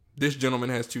this gentleman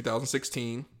has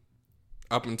 2016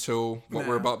 up until what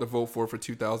we're about to vote for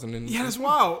 2000. Yeah, that's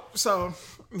wild. So,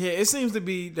 yeah, it seems to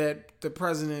be that the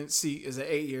presidency is an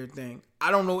 8-year thing.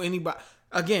 I don't know anybody.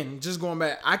 Again, just going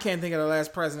back, I can't think of the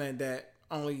last president that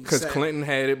only because Clinton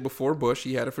had it before Bush.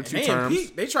 He had it for 2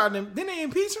 terms. They tried them. Didn't they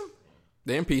impeach him?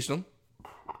 They impeached him.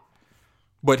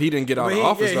 But he didn't get out of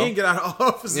office, though. He didn't get out of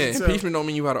office. Yeah, impeachment don't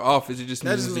mean you out of office. It just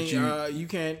means that you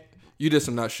can't. You did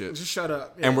some nut shit. Just shut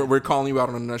up. Yeah. And we're calling you out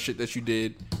on the nut shit that you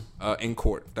did in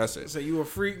court. That's it. So you a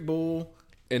freak bull.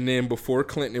 And then before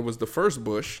Clinton, it was the first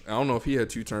Bush. I don't know if he had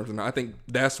 2 terms or not. I think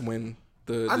that's when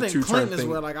I think Clinton is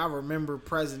where I remember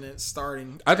presidents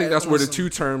starting. I think that's where the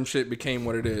 2-term shit became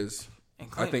what it is.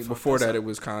 I think before that it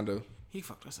was kind of he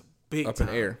fucked us a big up time.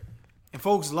 in air. And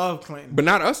folks love Clinton, but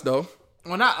not us though.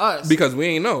 Well, not us because we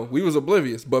ain't know. We was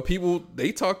oblivious. But people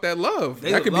they talk that love.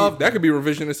 That could be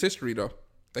revisionist history though.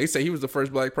 They say he was the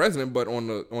first black president, but on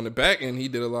the back end he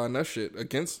did a lot of that shit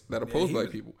against that opposed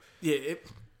black people. Yeah.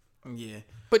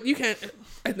 But you can't.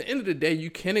 At the end of the day, you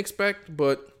can expect,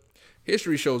 but.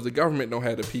 History shows the government don't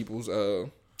have the people's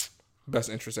best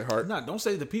interest at heart. No, don't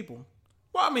say the people.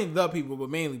 Well, I mean the people, but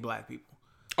mainly black people.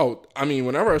 Oh, I mean,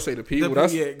 whenever I say the people,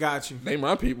 that's got you. They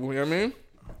my people. You know what I mean?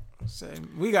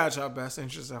 Same. We got y'all best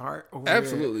interests at heart.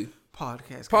 Absolutely.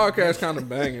 Podcast kind of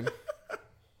banging.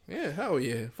 Yeah, hell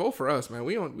yeah. Vote for us, man.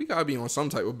 We gotta be on some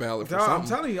type of ballot for something. I'm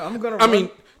telling you, I'm gonna. I mean,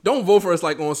 don't vote for us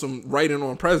like on some writing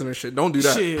on president shit. Don't do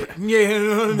that. Shit.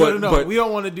 Yeah, no. But we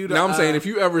don't want to do that. Now I'm saying if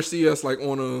you ever see us like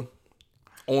on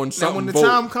something, when the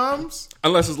time comes,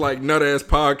 unless it's like nut ass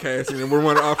podcasting and we're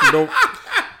one option,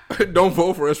 don't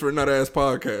vote for us for a nut ass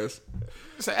podcast.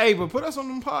 Say, hey, but put us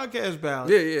on the podcast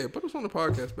ballot. Yeah, put us on the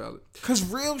podcast ballot. Cause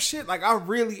real shit, like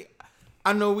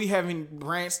I know we haven't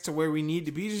branched to where we need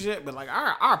to be just yet, but like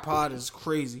our pod is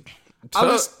crazy. I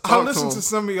listen to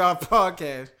some of y'all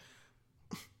podcasts.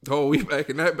 Oh, we back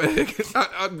in that bag.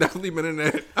 I've definitely been in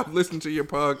that. I've listened to your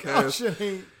podcast. Oh, shit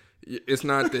ain't. It's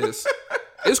not this.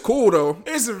 It's cool though.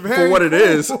 It's for what it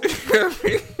is. That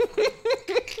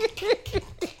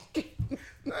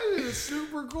is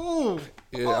super cool.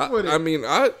 Yeah,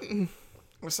 I'm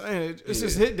saying it's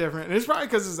just hit different. It's probably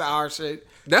because it's our shit.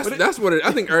 That's what it.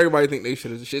 I think everybody think they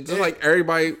shit is the shit. Just like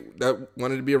everybody that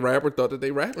wanted to be a rapper thought that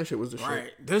they rapping shit was the shit. Right.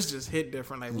 This just hit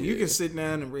different. Like when you can sit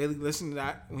down and really listen to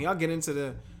that. When y'all get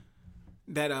into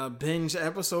that binge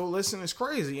episode, listen, it's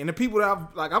crazy. And the people that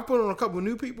I've put on a couple of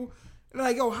new people. And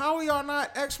like, yo, how are y'all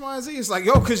not X, Y, and Z? It's like,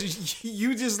 yo, because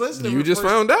you just listened to You just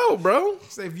found out, bro.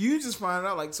 So if you just find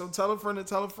out, like, so tell a friend to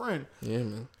tell a friend. Yeah,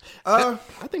 man. I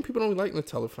think people don't like to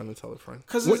tell a friend to tell a friend.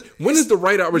 Because when is the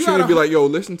right opportunity to be like, yo,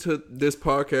 listen to this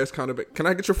podcast kind of... Can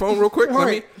I get your phone real quick?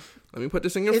 Right. Let me put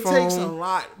this in your phone. It takes a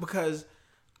lot because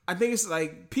I think it's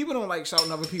like, people don't like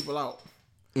shouting other people out.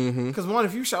 Because one,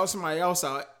 if you shout somebody else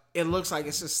out, it looks like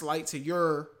it's a slight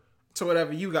to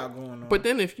whatever you got going on. But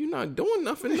then if you're not doing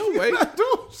nothing, no way. Not doing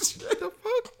shit. The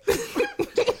fuck?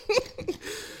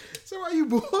 So why you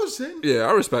bullshitting? Yeah,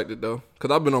 I respect it though, because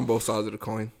I've been on both sides of the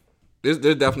coin. There's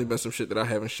definitely been some shit that I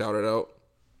haven't shouted out.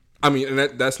 I mean, and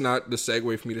that's not the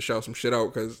segue for me to shout some shit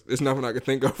out, because there's nothing I can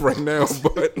think of right now.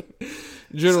 But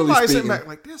generally somebody speaking, sit back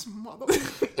like this mother.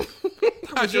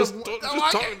 I just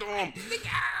talking to him.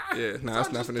 Yeah,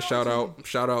 that's nothing to shout out.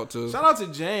 Shout out to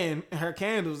Jan and her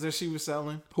candles that she was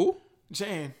selling. Who?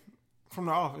 Jan from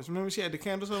The Office. Remember she had the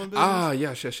candle selling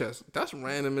business? Yes. That's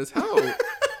random as hell.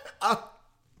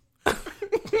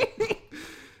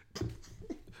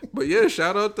 But yeah,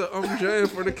 shout out to Jan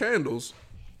for the candles.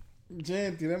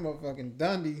 Jan threw that motherfucking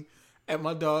Dundee at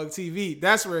my dog TV.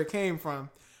 That's where it came from.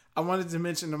 I wanted to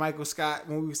mention to Michael Scott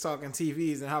when we was talking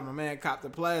TVs and how my man copped the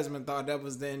plasma and thought that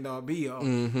was the end all be all.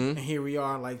 Mm-hmm. And here we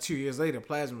are like 2 years later.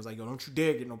 Plasma was like, yo, don't you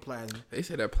dare get no plasma. They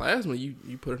said that plasma,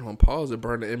 you put it on pause, it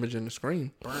burned the image in the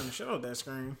screen. Burn the shit out that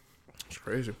screen. It's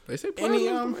crazy. They say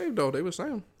plasma wave though. They were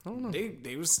saying. I don't know.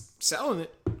 They was selling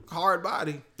it. Hard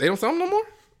body. They don't sell them no more?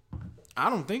 I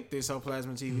don't think they sell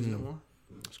plasma TVs no more.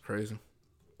 That's crazy.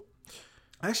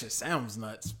 That shit sounds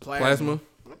nuts. Plasma?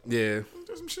 Yeah.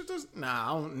 Some shit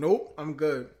nope, I'm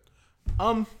good.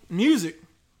 Music.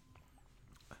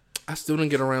 I still didn't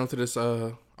get around to this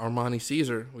Armani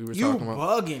Caesar we were talking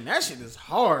about. You bugging. That shit is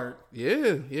hard.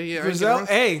 Yeah. Grizel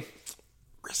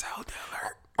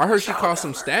Dillard. I heard she caught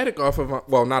some static off of...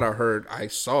 Well, not I heard. I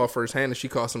saw firsthand that she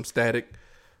caught some static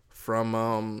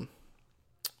from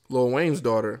Lil Wayne's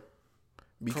daughter.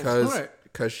 Because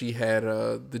she had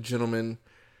the gentleman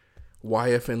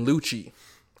YFN Lucci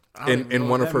in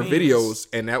one of her videos,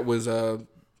 and that was a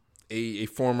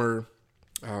former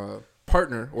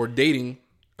partner or dating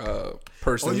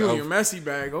person. Oh, you in your messy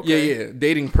bag? Okay. Yeah,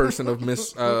 dating person of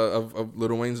Miss of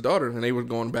Lil Wayne's daughter, and they were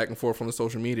going back and forth on the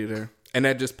social media there, and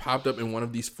that just popped up in one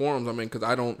of these forums. I mean, because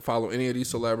I don't follow any of these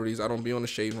celebrities, I don't be on the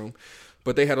shade room,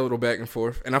 but they had a little back and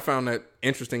forth, and I found that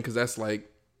interesting because that's like,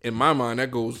 in my mind, that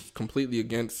goes completely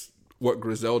against what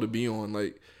Griselda be on.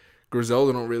 Like,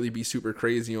 Griselda don't really be super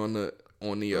crazy on the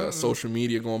social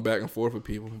media going back and forth with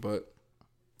people, but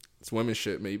it's women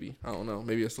shit maybe. I don't know.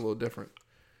 Maybe it's a little different.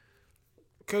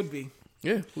 Could be.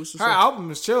 Yeah. Who's to say? Her album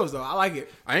is chills though. I like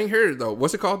it. I ain't heard it though.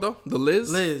 What's it called though? The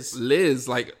Liz? Liz.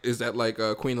 Like, is that like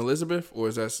Queen Elizabeth, or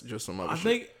is that just some other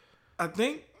shit? I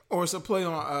think, or it's a play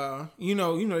on,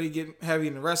 they get heavy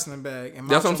in the wrestling bag. And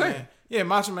that's what I'm saying. Yeah,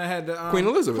 Macho Man had the Queen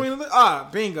Elizabeth.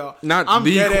 Bingo. I'm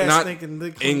dead ass not thinking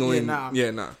the England.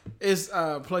 Nah. It's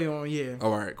play on. Yeah.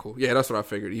 Oh, all right, cool. Yeah, that's what I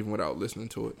figured. Even without listening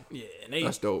to it. Yeah,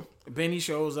 that's dope. Benny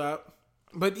shows up,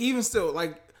 but even still,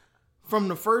 like from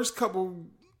the first couple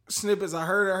snippets I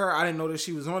heard of her, I didn't know that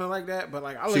she was on it like that. But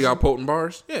like, she got potent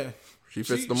bars. Yeah, she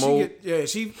fits the mold.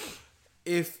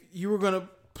 If you were gonna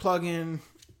plug in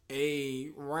a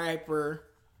rapper,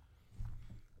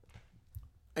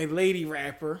 a lady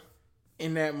rapper,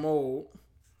 in that mold,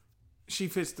 she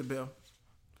fits the bill.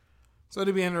 So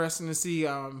it'll be interesting to see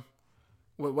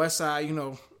with Westside. You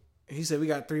know, he said we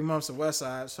got 3 months of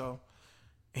Westside, so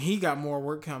he got more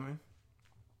work coming.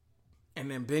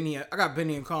 And then I got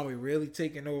Benny and Conway really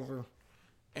taking over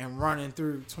and running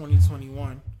through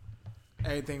 2021.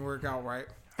 Everything work out right.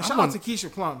 And shout out to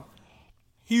Keisha Plum.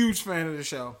 Huge fan of the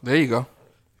show. There you go.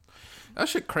 That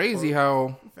shit crazy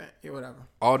how whatever.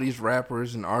 All these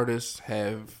rappers and artists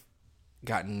have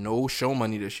gotten no show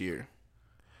money this year.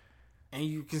 And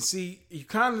you can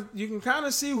kind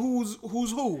of see who's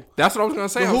who. That's what I was gonna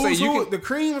say. The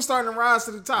cream is starting to rise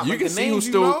to the top. You can see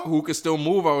who can still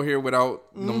move out here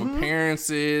without them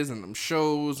appearances and them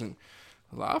shows. And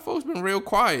a lot of folks been real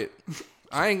quiet.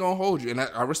 I ain't gonna hold you, and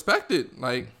I respect it.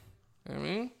 Like, I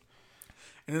mean,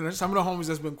 and then some of the homies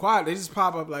that's been quiet, they just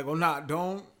pop up like, "Oh, nah,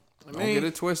 don't get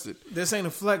it twisted." This ain't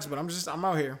a flex, but I'm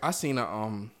out here. I seen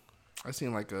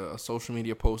like a social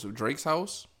media post of Drake's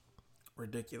house.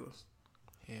 Ridiculous.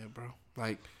 Yeah, bro.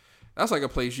 Like, that's like a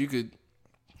place you could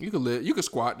live. You could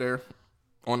squat there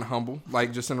on the humble,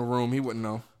 like just in a room. He wouldn't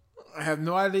know. I have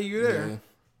no idea you're there. Yeah.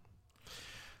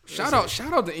 Shout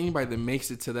out to anybody that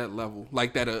makes it to that level,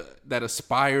 like that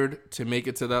aspired to make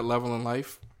it to that level in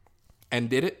life and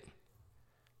did it.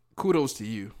 Kudos to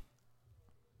you.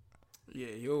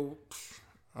 Yeah, yo.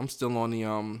 I'm still on the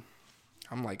I'm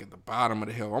like at the bottom of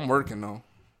the hill. I'm working though.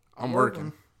 I'm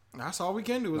working. That's all we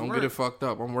can do. Don't get it fucked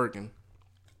up. I'm working.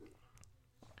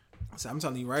 So I'm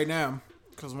telling you right now,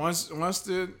 because once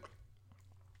the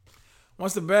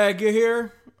bag get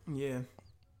here, yeah,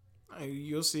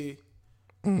 you'll see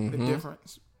the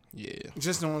difference. Yeah,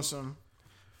 just doing some.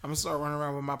 I'm gonna start running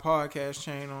around with my podcast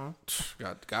chain on.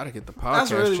 Gotta get the podcast.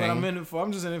 That's really chain. what I'm in it for.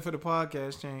 I'm just in it for the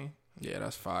podcast chain. Yeah,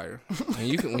 that's fire.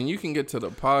 And when you can get to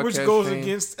the podcast, which goes chain,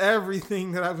 against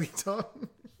everything that I be talking.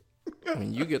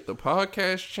 When you get the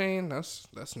podcast chain, that's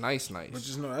nice. But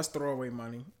just know that's throwaway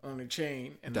money on the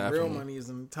chain, and Definitely. The real money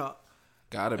is in the top.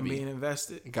 Gotta be being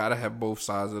invested. Gotta have both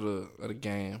sides of the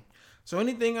game. So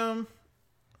anything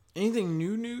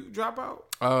new drop out?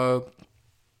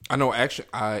 I know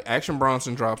Action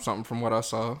Bronson dropped something from what I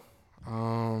saw,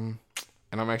 and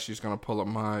I'm actually just gonna pull up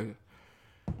my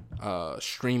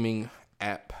streaming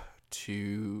app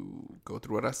to go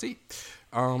through what I see.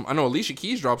 I know Alicia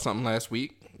Keys dropped something last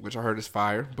week, which I heard is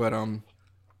fire. But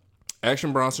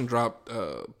Action Bronson dropped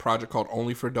a project called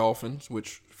Only for Dolphins,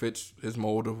 which fits his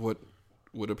mold of what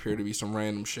would appear to be some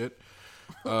random shit.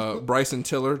 Bryson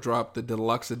Tiller dropped the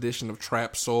deluxe edition of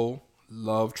Trap Soul.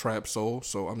 Love Trap Soul,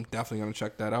 so I'm definitely going to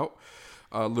check that out.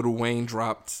 Lil Wayne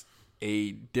dropped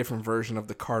a different version of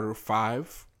the Carter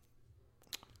 5.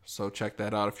 So check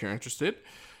that out if you're interested.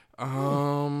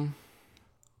 So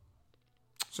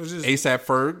just ASAP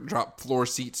Ferg dropped Floor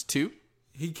Seats 2.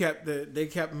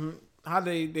 How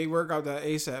they work out that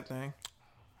ASAP thing?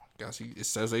 It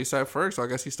says ASAP Ferg, so I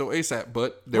guess he's still ASAP.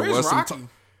 But there Where's was Rocky? some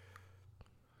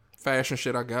fashion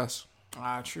shit, I guess.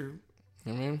 True.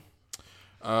 You know what I mean?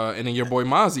 And then your boy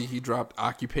Mozzie, he dropped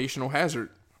Occupational Hazard.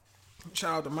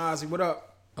 Shout out to Mozzie. What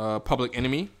up? Public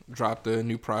Enemy dropped a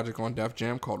new project on Def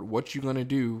Jam called What You Gonna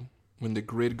Do When the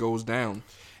Grid Goes Down.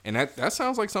 And that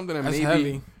sounds like something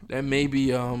that may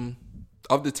be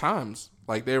of the times.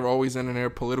 Like, they're always in their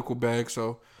political bag,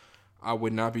 so I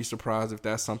would not be surprised if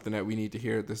that's something that we need to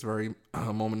hear at this very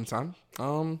moment in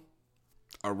time.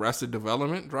 Arrested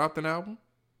Development dropped an album.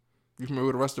 You familiar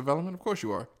with Arrested Development? Of course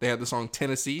you are. They had the song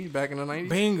Tennessee back in the 90s.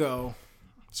 Bingo.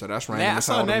 So that's random. I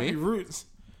saw Nappy Roots.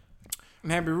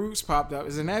 Nappy Roots popped up.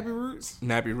 Is it Nappy Roots?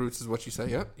 Nappy Roots is what you say.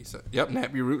 Yep. You said, yep,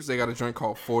 Nappy Roots. They got a joint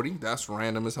called 40. That's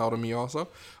random as hell to me also.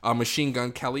 Machine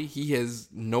Gun Kelly. He is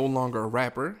no longer a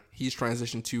rapper. He's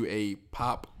transitioned to a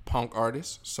pop punk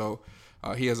artist. So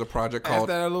he has a project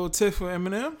called... After that little tiff with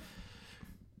Eminem?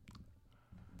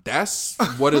 That's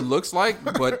what it looks like.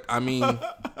 But, I mean,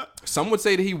 some would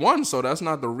say that he won. So that's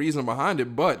not the reason behind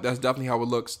it. But that's definitely how it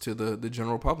looks to the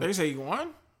general public. They say he won?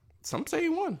 Some say he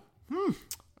won.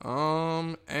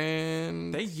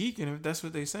 And they geeking if that's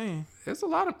what they saying. There's a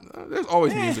lot of there's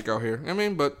always music out here. I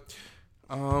mean, but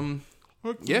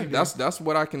yeah, that's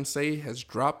what I can say has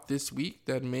dropped this week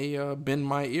that may bend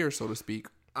my ear, so to speak.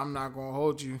 I'm not gonna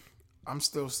hold you. I'm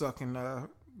still stuck in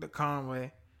the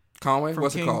Conway. Conway,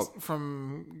 what's it called?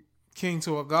 From King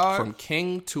to a God. From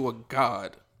King to a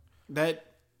God.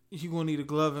 That you gonna need a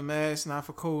glove and mask, not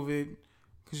for COVID,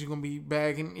 because you're gonna be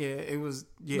bagging. Yeah, it was.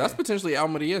 Yeah, that's potentially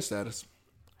album of the year status.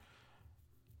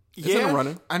 It's in the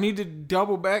running. I need to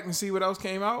double back and see what else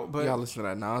came out. But you gotta listen to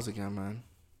that Nas again, man.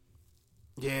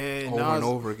 Yeah, over and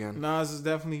over again. Nas has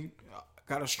definitely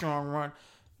got a strong run.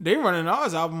 They running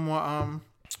Nas album on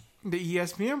the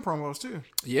ESPN promos too.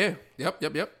 Yeah.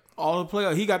 Yep. All the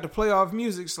playoff. He got the playoff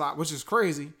music slot, which is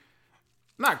crazy.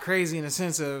 not crazy in the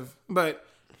sense of, but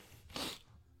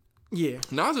yeah.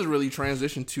 Nas has really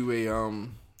transitioned to a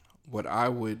what I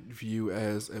would view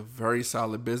as a very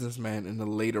solid businessman in the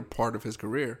later part of his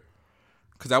career.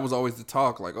 Because that was always the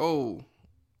talk, like, oh,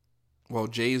 well,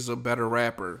 Jay's a better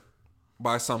rapper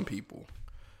by some people.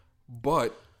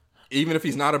 But even if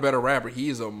he's not a better rapper, he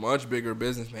is a much bigger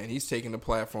businessman. He's taken the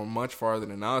platform much farther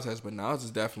than Nas has, but Nas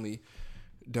has definitely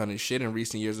done his shit in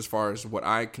recent years as far as what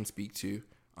I can speak to.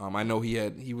 I know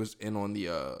he was in on the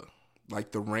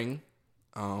like the Ring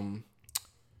home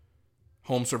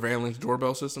surveillance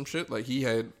doorbell system shit. Like he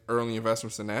had early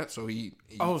investments in that, so he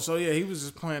he was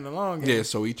just playing the long game. Yeah,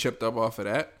 so he chipped up off of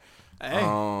that.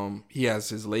 Hey. He has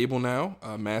his label now,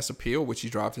 Mass Appeal, which he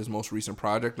dropped his most recent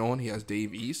project on. He has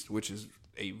Dave East, which is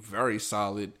a very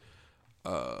solid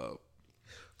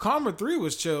Karma 3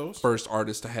 was chills. First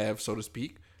artist to have, so to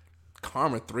speak.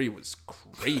 Karma 3 was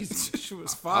crazy. She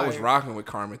was fire. I was rocking with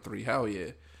Karma 3. Hell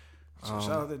yeah. Shout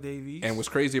out to Dave East. And what's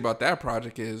crazy about that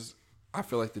project is I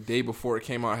feel like the day before it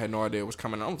came out, I had no idea it was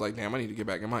coming out. I was like, damn, I need to get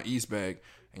back in my East bag.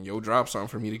 And yo, drop something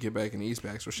for me to get back in the East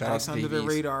bag. So shout out to Dave East. Under the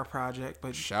radar project,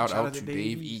 but shout out to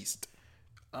Dave East.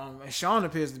 And Sean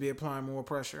appears to be applying more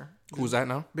pressure. Who's that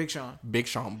now? Big Sean. Big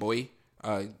Sean, boy.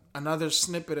 Another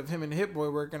snippet of him and Hit Boy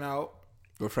working out.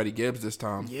 With Freddie Gibbs this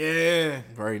time. Yeah.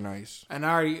 Very nice. And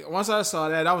once I saw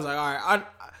that, I was like, all right,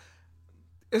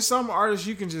 it's some artists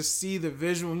you can just see the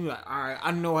visual and you're like, all right,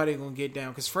 I know how they're going to get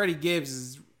down. Because Freddie Gibbs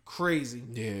is crazy.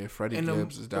 Yeah, Freddie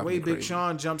Gibbs is definitely the way Big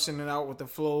Sean jumps in and out with the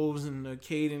flows and the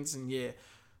cadence, and yeah,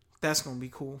 that's going to be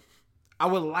cool. I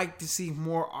would like to see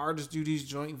more artists do these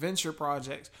joint venture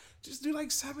projects. Just do like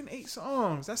 7-8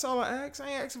 songs. That's all I ask. I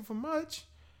ain't asking for much.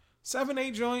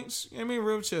 7-8 joints. I mean,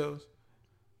 real chills.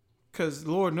 Because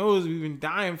Lord knows we've been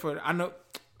dying for it. I know,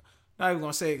 not even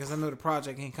going to say it because I know the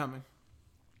project ain't coming.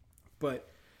 But,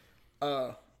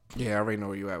 yeah, I already know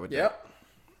where you at with that. Yep.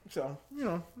 So,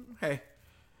 hey.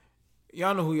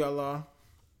 Y'all know who y'all are.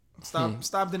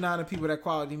 Stop denying the people that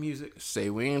quality music. Say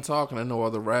we ain't talking to no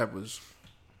other rappers.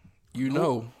 You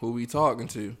know who we talking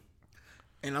to.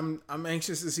 And I'm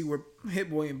anxious to see where Hit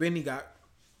Boy and Benny got.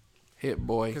 Hit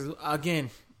Boy. Because, again,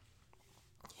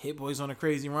 Hit Boy's on a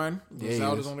crazy run. Yeah,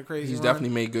 Zelda's on a crazy He's run.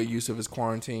 definitely made good use of his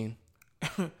quarantine.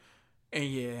 And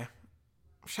yeah,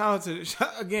 shout out to,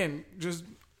 again, just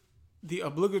the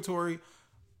obligatory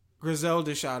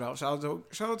Griselda shout out. Shout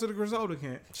out to the Griselda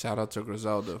camp. Shout out to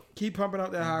Griselda. Keep pumping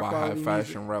out that high by quality High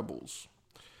Fashion music. Rebels.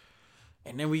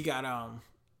 And then we got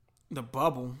the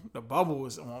Bubble. The Bubble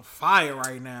is on fire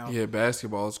right now. Yeah,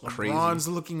 basketball is crazy. LeBron's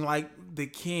looking like the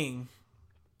king.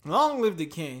 Long live the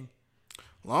king.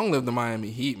 Long live the Miami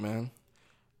Heat, man.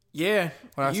 Yeah.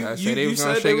 What I said they was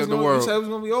going to shake up the world. You said it was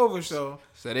going to be over, so.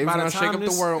 Said they was going to shake up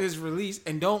the world. Is released,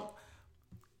 and don't.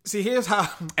 See, here's how.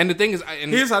 And the thing is.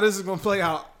 Here's how this is going to play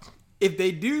out. If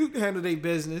they do handle their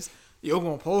business, you're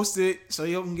going to post it so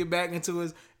you can get back into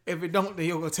it. If it don't, then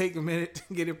you're going to take a minute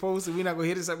to get it posted. We're not going to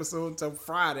hit this episode until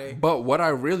Friday. But what I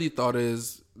really thought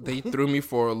is they threw me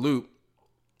for a loop.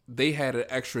 They had an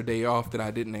extra day off that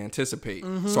I didn't anticipate.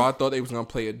 Mm-hmm. So I thought they was going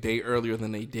to play a day earlier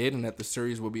than they did and that the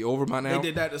series would be over by now. They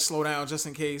did that to slow down just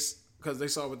in case because they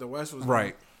saw what the West was doing.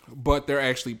 Right. But they're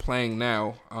actually playing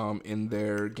now in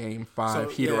their Game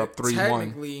 5. Heater up 3-1.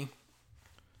 Technically,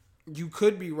 you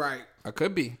could be right. I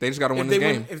could be. They just got to win this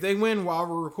game. If they win while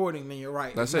we're recording, then you're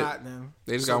right. That's if it. Not, then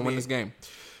they just got to win this game.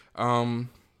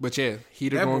 But yeah,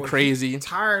 Heater going crazy.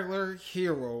 Tyler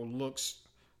Hero looks...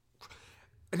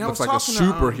 And looks like a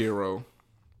superhero.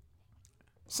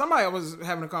 Somebody I was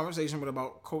having a conversation with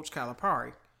about Coach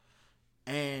Calipari.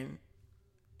 And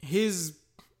his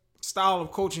style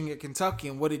of coaching at Kentucky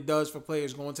and what it does for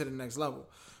players going to the next level.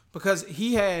 Because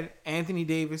he had Anthony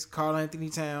Davis, Karl Anthony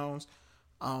Towns,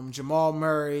 Jamal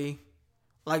Murray.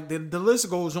 Like, the list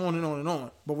goes on and on and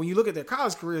on. But when you look at their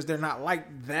college careers, they're not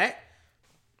like that.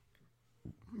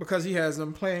 Because he has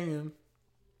them playing in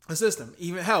a system.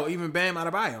 Even Bam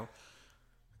Adebayo.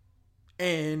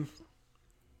 And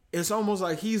it's almost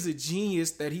like he's a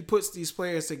genius that he puts these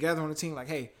players together on a team like,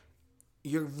 hey,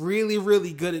 you're really,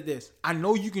 really good at this. I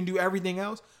know you can do everything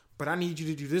else, but I need you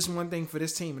to do this one thing for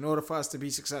this team in order for us to be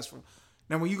successful.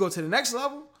 Now, when you go to the next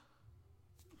level,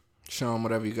 show them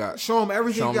whatever you got. Show them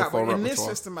everything you got. But in this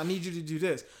system, I need you to do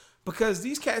this. Because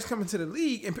these cats come into the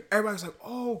league and everybody's like,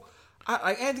 oh,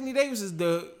 like Anthony Davis is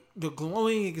the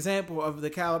glowing example of the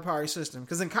Calipari system.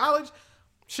 Because in college,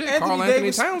 Karl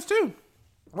Anthony Towns too.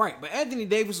 Right, but Anthony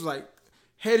Davis was like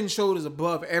head and shoulders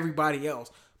above everybody else.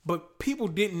 But people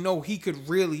didn't know he could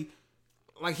really,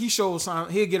 like he showed sign,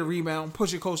 he'll get a rebound,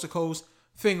 push it coast to coast,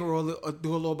 finger or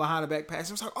do a little behind the back pass.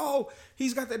 It was like, oh,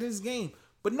 he's got that in his game.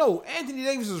 But no, Anthony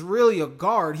Davis is really a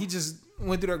guard. He just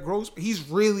went through that growth. He's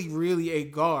really, really a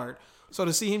guard. So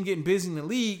to see him getting busy in the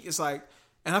league, it's like,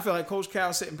 and I feel like Coach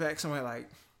Cal sitting back somewhere like,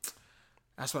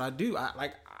 that's what I do.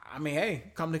 I mean,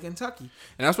 hey, come to Kentucky.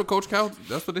 And that's what Coach Cal,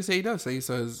 that's what they say he does. He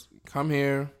says, come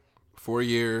here for a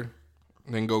year,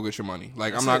 then go get your money.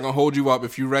 Like, I'm not going to hold you up.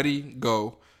 If you're ready,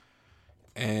 go.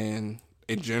 And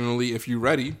generally, if you're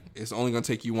ready, it's only going to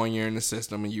take you 1 year in the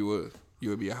system, and you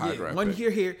would be a high draft 1 pick.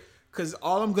 year here, because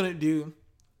all I'm going to do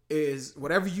is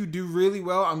whatever you do really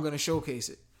well, I'm going to showcase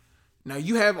it. Now,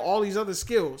 you have all these other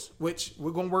skills, which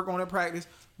we're going to work on in practice,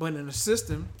 but in the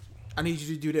system, I need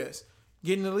you to do this.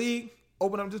 Get in the league,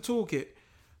 open up the toolkit.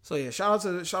 So, yeah, shout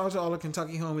out to all the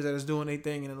Kentucky homies that is doing their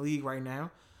thing in the league right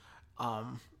now.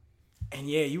 And,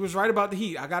 yeah, you was right about the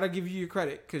Heat. I got to give you your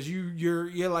credit because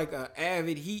you're like an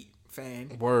avid Heat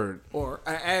fan. Word. Or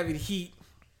an avid Heat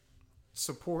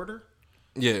supporter.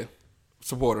 Yeah.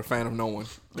 Supporter, fan of no one.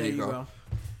 There you go.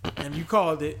 And you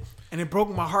called it. And it broke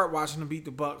my heart watching them beat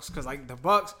the Bucks. Because, like, the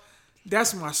Bucks,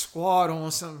 that's my squad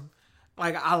on some.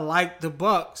 Like, I like the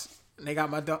Bucks. And they got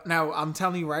my. Now, I'm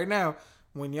telling you right now,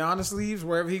 when Giannis leaves,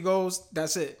 wherever he goes,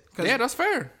 that's it. Yeah, that's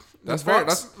fair. That's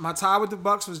Bucks, fair. My tie with the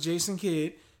Bucks was Jason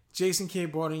Kidd. Jason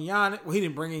Kidd brought in Giannis. Well, he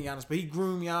didn't bring in Giannis, but he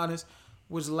groomed Giannis,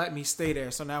 which let me stay there.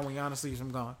 So now when Giannis leaves,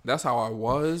 I'm gone. That's how I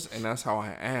was, and that's how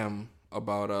I am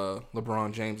about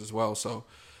LeBron James as well. So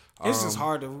it's just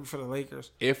hard to root for the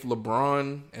Lakers. If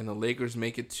LeBron and the Lakers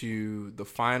make it to the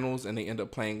finals and they end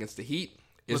up playing against the Heat,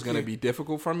 it's going to be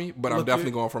difficult for me. But I'm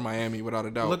definitely going for Miami without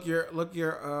a doubt. Look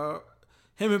your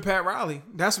him and Pat Riley.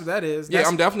 That's what that is.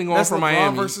 I'm definitely going for LeBron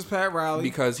Miami versus Pat Riley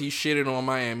because he shitted on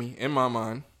Miami in my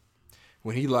mind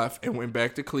when he left and went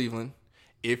back to Cleveland.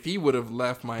 If he would have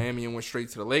left Miami and went straight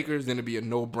to the Lakers, then it'd be a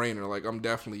no-brainer. Like, I'm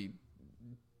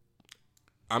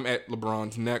at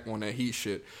LeBron's neck on that Heat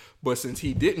shit. But since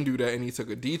he didn't do that and he took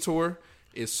a detour,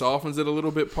 it softens it a little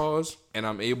bit, and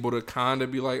I'm able to kind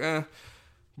of be like, eh.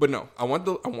 But no, I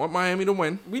want Miami to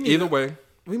win. Either way.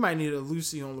 We might need a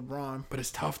Lucy on LeBron. But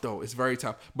it's tough, though. It's very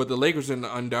tough. But the Lakers are in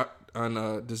the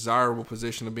undesirable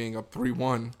position of being up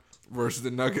 3-1 versus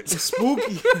the Nuggets. It's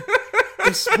spooky.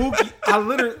 It's spooky. I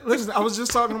was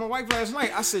just talking to my wife last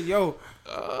night. I said, yo,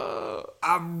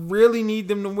 I really need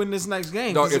them to win this next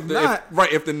game. No,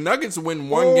 if the Nuggets win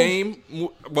one game,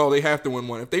 well, they have to win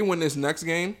one. If they win this next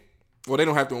game, well, they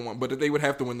don't have to win one, but if they would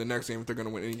have to win the next game if they're going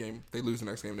to win any game. If they lose the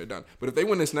next game, they're done. But if they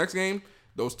win this next game,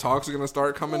 those talks are going to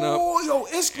start coming up. Oh, yo,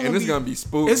 it's going to be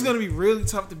spooky. It's going to be really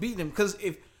tough to beat them because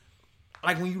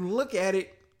when you look at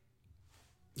it,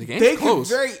 the game's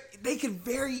close. They could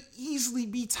very easily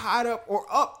be tied up or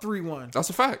up 3-1.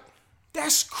 That's a fact.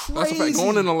 That's crazy. That's a fact.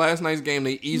 Going in the last night's game,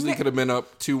 they easily could have been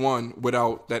up 2-1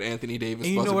 without that Anthony Davis.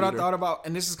 And you know what I thought about?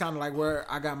 And this is kind of like where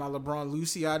I got my LeBron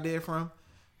Lucy idea from.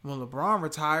 When LeBron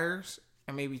retires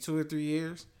in maybe 2 or 3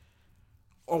 years,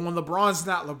 or when LeBron's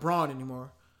not LeBron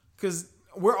anymore, because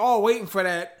we're all waiting for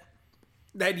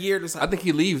that year to. I think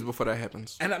he leaves before that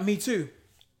happens. And me too.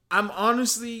 I know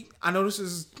this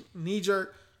is knee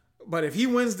jerk, but if he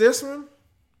wins this one,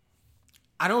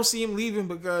 I don't see him leaving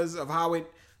because of how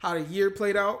the year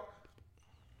played out.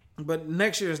 But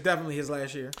next year is definitely his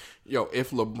last year. Yo,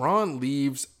 if LeBron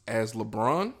leaves as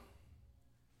LeBron,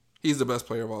 he's the best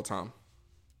player of all time.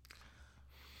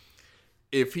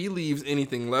 If he leaves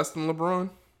anything less than LeBron,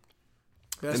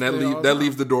 and that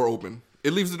leaves the door open.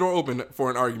 It leaves the door open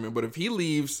for an argument. But if he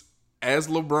leaves as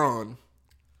LeBron,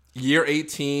 year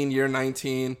 18, year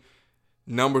 19,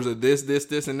 numbers of this,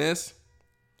 and this,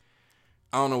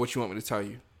 I don't know what you want me to tell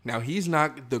you. Now, he's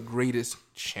not the greatest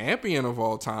champion of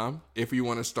all time if you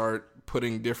want to start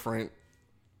putting different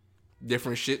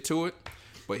shit to it.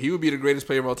 But he would be the greatest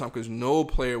player of all time because no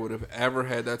player would have ever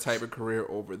had that type of career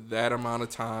over that amount of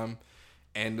time.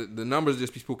 And the numbers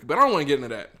just be spooky. But I don't want to get into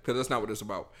that because that's not what it's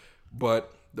about.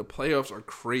 But the playoffs are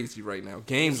crazy right now.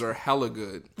 Games are hella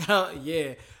good.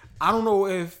 Yeah. I don't know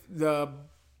if the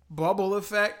bubble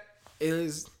effect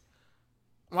is...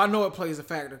 Well, I know it plays a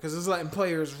factor because it's letting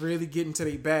players really get into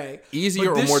their bag.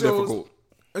 Easier or more difficult?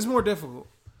 It's more difficult.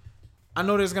 I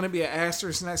know there's going to be an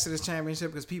asterisk next to this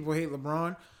championship because people hate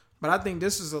LeBron. But I think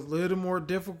this is a little more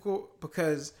difficult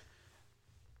because...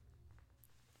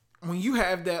 when you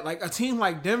have that, like a team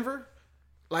like Denver,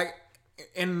 like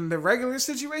in the regular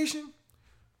situation,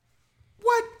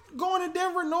 what going to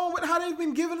Denver knowing how they've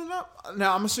been giving it up?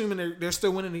 Now I'm assuming they're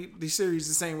still winning the series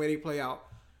the same way they play out.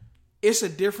 It's a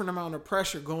different amount of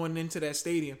pressure going into that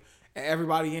stadium and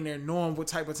everybody in there knowing what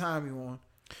type of time you on.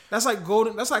 That's like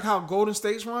how Golden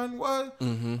State's run was.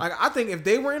 Mm-hmm. Like I think if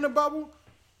they were in a bubble,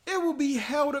 it would be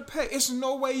hell to pay. It's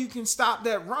no way you can stop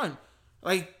that run.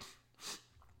 Like.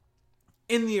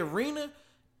 In the arena,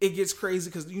 it gets crazy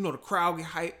because, the crowd get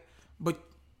hyped. but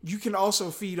you can also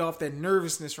feed off that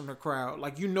nervousness from the crowd.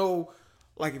 Like,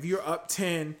 like if you're up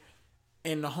 10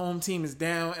 and the home team is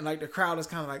down and like the crowd is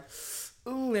kind of like,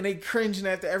 ooh, and they cringing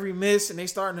after every miss and they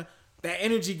starting to, that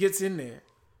energy gets in there.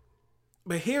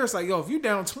 But here it's like, yo, if you're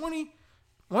down 20,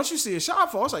 once you see a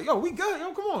shot fall, it's like, yo, we good.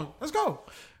 Yo, come on, let's go.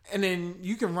 And then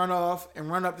you can run off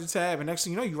and run up the tab, and next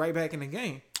thing you know, you're right back in the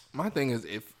game. My thing is,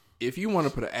 if you want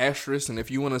to put an asterisk and if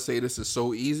you want to say this is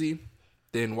so easy,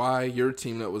 then why your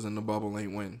team that was in the bubble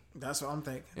ain't win? That's what I'm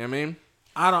thinking. You know what I mean?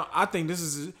 I think this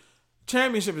is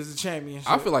championship is a championship.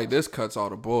 I feel like this cuts all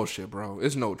the bullshit, bro.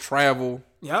 It's no travel.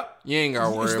 Yep. You ain't got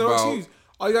to worry about. Excuse.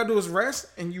 All you got to do is rest,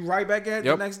 and you right back at it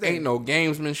the next day. Ain't no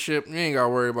gamesmanship. You ain't got to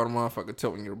worry about a motherfucker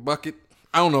tilting your bucket.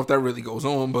 I don't know if that really goes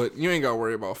on, but you ain't got to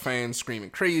worry about fans screaming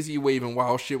crazy, waving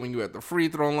wild shit when you at the free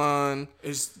throw line.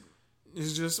 It's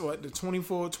just, what, the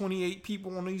 24, 28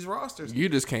 people on these rosters. You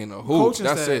just can't hoop.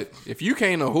 That's it. If you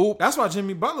can't hoop. That's why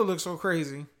Jimmy Butler looks so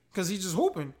crazy, because he's just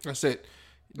hooping. That's it.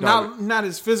 Not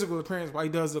his physical appearance, why he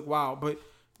does look wild, but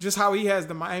just how he has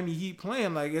the Miami Heat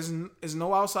playing. Like, it's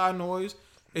no outside noise.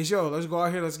 It's, yo, let's go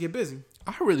out here, let's get busy.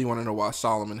 I really want to know why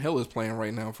Solomon Hill is playing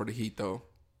right now for the Heat, though.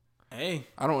 Hey.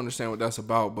 I don't understand what that's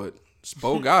about, but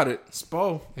Spo got it.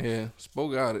 Spo. Yeah,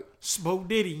 Spo got it. Spo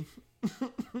Diddy.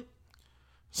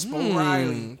 Spo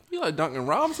Riley. You let Duncan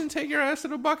Robinson take your ass to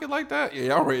the bucket like that? Yeah,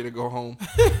 y'all ready to go home.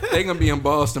 They going to be in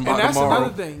Boston by tomorrow.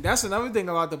 That's another thing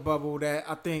about the bubble that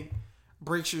I think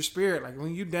breaks your spirit. Like,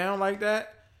 when you down like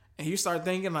that and you start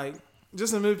thinking, like,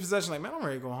 just in mid-possession, like, man, I'm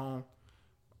ready to go home.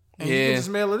 And you can just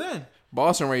mail it in.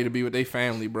 Boston ready to be with their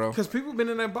family, bro. Because people been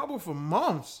in that bubble for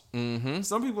months. Mm-hmm.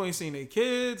 Some people ain't seen their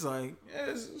kids. Like,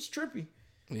 yeah, it's trippy.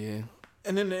 Yeah.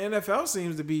 And then the NFL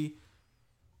seems to be...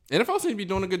 NFL seems to be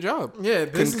doing a good job. Yeah,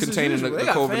 containing the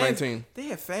COVID-19. They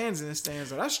have fans in the stands,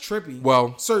 so that's trippy.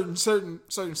 Well, certain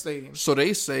stadiums. So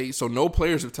they say, no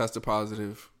players have tested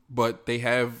positive, but they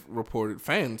have reported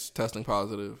fans testing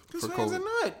positive for COVID. Fans are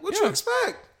not. What you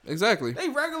expect? Exactly. They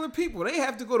regular people. They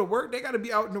have to go to work. They got to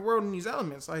be out in the world in these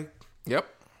elements. Like, yep.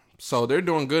 So they're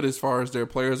doing good as far as their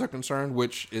players are concerned,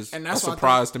 which is a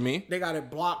surprise to me. They got it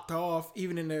blocked off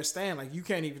even in their stand. Like, you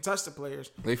can't even touch the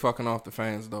players. They fucking off the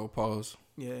fans though. Pause.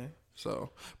 Yeah. So,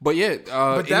 but yeah.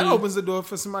 But that opens the door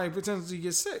for somebody potentially to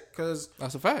get sick, because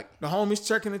that's a fact. The homies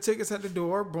checking the tickets at the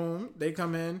door. Boom. They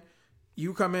come in.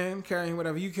 You come in carrying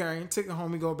whatever you carrying. Ticket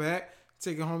homie go back.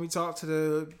 Ticket homie talk to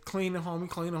the cleaning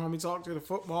homie talk to the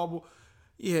football.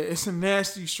 Yeah, it's a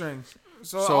nasty string.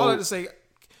 So all I have to say,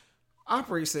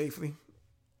 operate safely.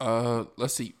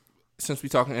 Let's see. Since we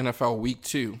talking NFL Week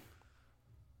 2,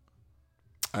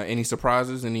 any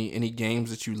surprises? Any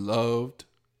games that you loved?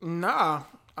 Nah,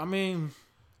 I mean,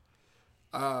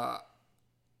 I'm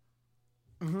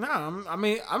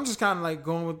just kind of like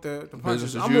going with the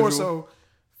punches. I'm more so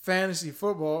fantasy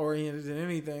football oriented than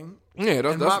anything. Yeah,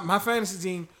 that's my fantasy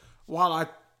team, while I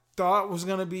thought was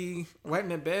gonna be wet in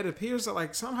the bed, appears to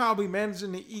like somehow be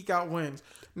managing to eke out wins.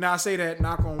 Now I say that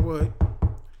knock on wood,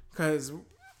 because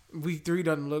week 3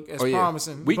 doesn't look as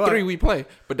promising. Week 3 we play,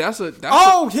 but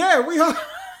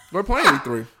we're playing week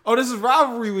 3. Oh, this is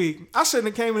rivalry week. I shouldn't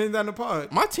have came in and done the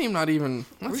pod. My team not even.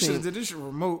 We should have did this shit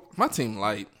remote. My team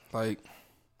light, my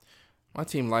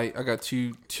team light. I got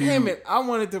two. Damn it! I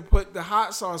wanted to put the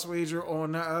hot sauce wager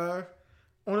on the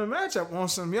matchup on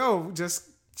some just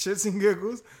shits and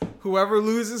giggles. Whoever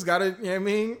loses got to, you know what I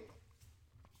mean?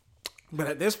 But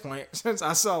at this point, since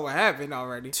I saw what happened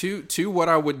already. Two what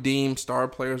I would deem star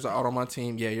players are out on my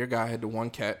team. Yeah, your guy had the one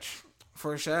catch.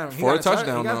 For a shadow. For a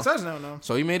touchdown, he got a touchdown, though.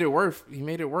 So he made it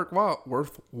worthwhile.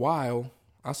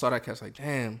 I saw that catch like,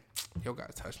 damn, yo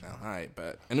got a touchdown. All right,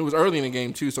 bet. And it was early in the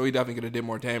game, too, so he definitely could have did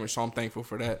more damage, so I'm thankful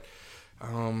for that.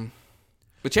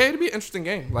 But yeah, it'd be an interesting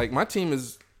game. Like, my team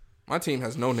has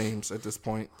no names at this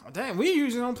point. Oh, damn, we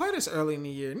usually don't play this early in the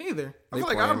year, neither. I feel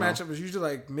like our matchup is usually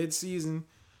like mid-season.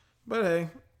 But hey,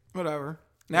 whatever.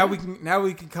 Now we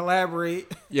can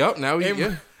collaborate. Yep,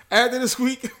 After this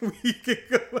week, we can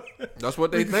collab. That's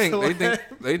what they think.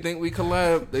 They think we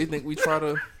collab. They think we try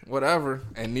to whatever,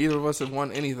 and neither of us have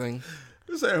won anything.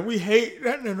 We hate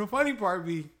that. And the funny part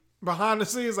be behind the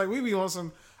scenes, like we be on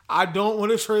some. I don't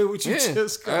want to trade with you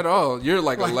just at all. You're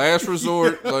like a last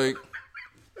resort. Like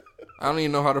I don't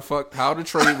even know how to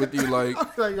trade with you. Like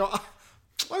I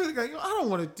don't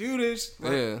want to do this.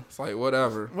 Like, yeah, it's like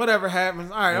whatever. Whatever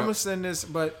happens. All right, I'm gonna send this,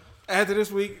 but. After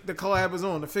this week, the collab is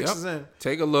on. The fix is in.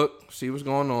 Take a look, see what's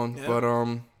going on. Yep. But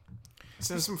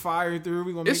send some fire through.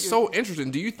 We gonna. It's so interesting.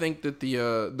 Do you think that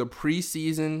the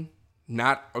preseason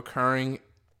not occurring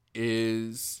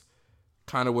is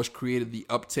kind of what's created the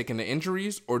uptick in the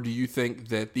injuries, or do you think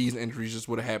that these injuries just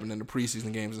would have happened in the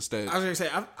preseason games instead? I was gonna say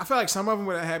I feel like some of them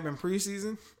would have happened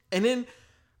preseason, and then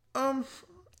I mean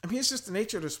it's just the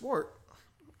nature of the sport.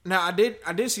 Now I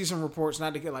did see some reports,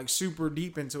 not to get like super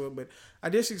deep into it, but I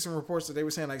did see some reports that they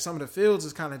were saying like some of the fields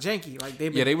is kind of janky. Like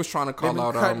they was trying to call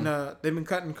out they've been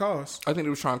cutting costs. I think they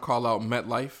was trying to call out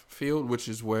MetLife Field, which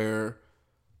is where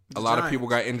a lot of people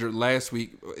got injured last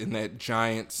week in that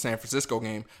giant San Francisco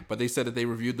game. But they said that they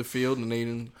reviewed the field and they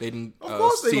didn't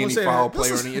see any foul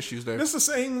play or any issues there. This is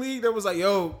the same league that was like,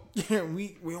 yo, yeah,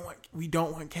 we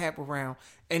don't want Cap around.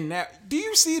 And now, do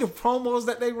you see the promos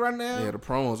that they run now? Yeah, the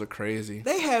promos are crazy.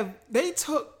 They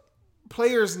took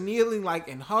players kneeling like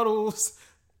in huddles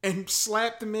and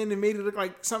slapped them in and made it look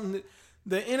like something that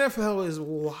the NFL is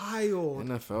wild.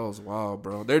 NFL is wild,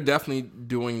 bro. They're definitely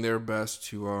doing their best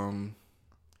to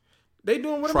they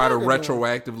doing what try to America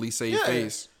retroactively doing. save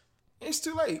face. It's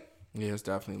too late. Yeah, it's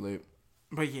definitely late.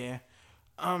 But yeah,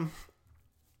 I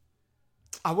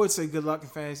would say good luck in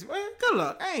fantasy. Well, good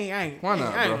luck. I ain't. Why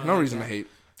not, bro? No reason to hate.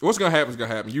 What's gonna happen is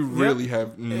gonna happen. You really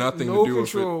have nothing to do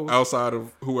with it outside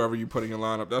of whoever you put in your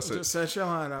lineup. That's it. Just set your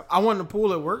lineup. I won the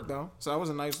pool at work though, so that was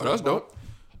a nice. Oh, that's dope.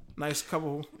 Nice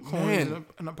couple coins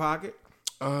in the pocket.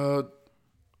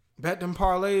 Bet them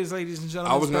parlays, ladies and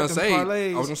gentlemen. I was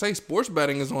gonna say, sports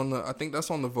betting is on the. I think that's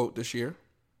on the vote this year.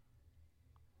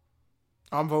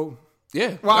 I'm voting.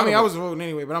 Yeah. Well, I mean, I was voting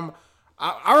anyway, but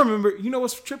I remember. You know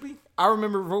what's trippy? I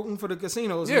remember voting for the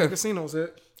casinos. Yeah, the casinos.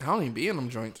 I don't even be in them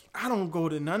joints. I don't go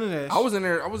to none of that. I was in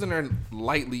there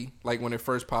lightly, like when it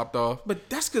first popped off. But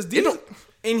that's because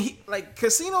like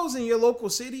casinos in your local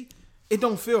city, it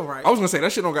don't feel right. I was gonna say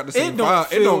that shit don't got the same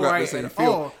vibe. It don't got the same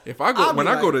feel. If I go when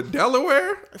I go to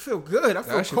Delaware, I feel good. I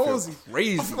feel cozy.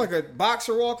 Crazy. I feel like a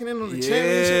boxer walking in on the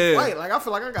championship fight. Like I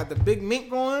feel like I got the big mink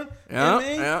going.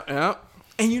 Yeah.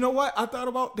 And you know what? I thought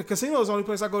about the casino is the only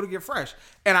place I go to get fresh.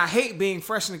 And I hate being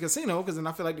fresh in the casino because then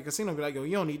I feel like the casino be like, yo,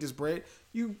 you don't need this bread.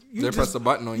 You they just press the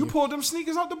button on you. You pulled them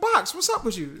sneakers out the box. What's up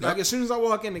with you? Yep. Like as soon as I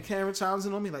walk in, the camera chimes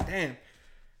in on me like, damn.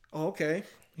 Oh, okay.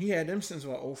 He had them since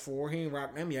what, 04. He ain't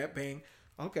rocked them yet. Bang.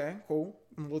 Okay, cool.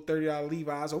 A little $30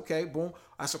 Levi's. Okay, boom.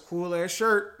 That's a cool ass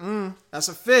shirt. That's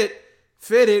a fit.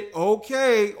 Fitted.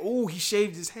 Okay. Oh, he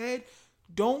shaved his head.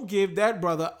 Don't give that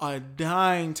brother a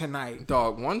dime tonight.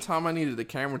 Dog, one time I needed the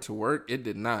camera to work, it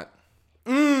did not.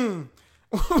 I'm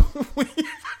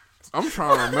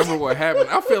trying to remember what happened.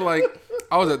 I feel like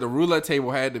I was at the roulette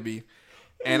table, had to be,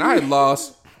 and I had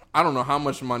lost, I don't know how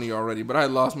much money already, but I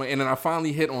had lost money, and then I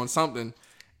finally hit on something,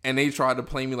 and they tried to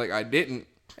play me like I didn't.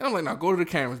 And I'm like, nah, go to the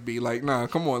cameras, B. Like, nah,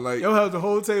 come on. Like, yo, held the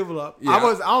whole table up. Yeah, I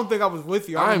don't think I was with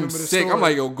you. I'm sick. I'm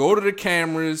like, yo, go to the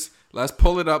cameras. Let's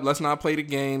pull it up. Let's not play the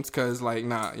games because, like,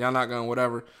 nah, y'all not going to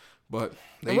whatever. But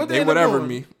they whatever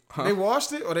me. Huh? They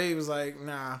washed it or they was like,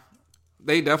 nah.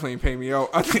 They definitely paid me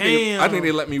out. I think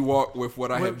they let me walk with what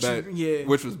I had bet,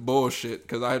 which was bullshit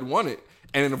because I had won it.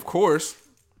 And then, of course,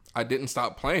 I didn't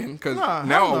stop playing because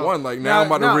now I won. Like, now I'm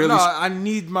about to really... No, I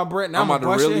need my bread. Now I'm about to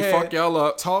really fuck y'all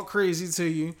up. Talk crazy to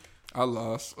you. I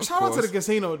lost. Shout out to the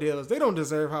casino dealers. They don't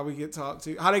deserve how they get talked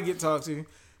to.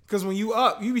 Because when you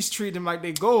up, you be treating them like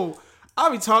they gold. I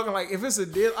be talking like, if it's a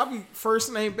deal, I be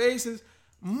first name basis.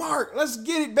 Mark, let's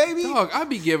get it, baby. Dog, I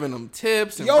be giving them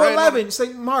tips. And your 11.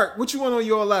 Say, Mark, what you want on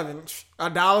your 11?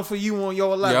 $1 for you on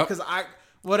your 11. Because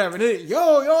whatever.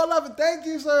 Your 11. Thank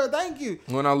you, sir. Thank you.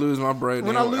 When I lose my bread,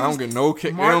 I don't get no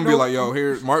kick. They don't be like, yo,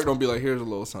 Mark don't be like, here's a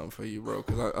little something for you, bro.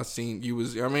 Because I seen you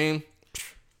was, you know what I mean?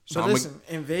 So but listen,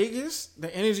 in Vegas,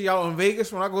 the energy out in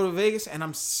Vegas, when I go to Vegas, and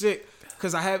I'm sick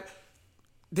because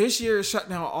this year shut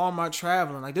down all my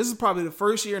traveling. Like, this is probably the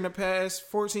first year in the past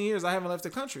 14 years I haven't left the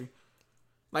country.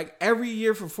 Like, every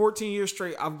year for 14 years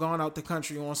straight, I've gone out the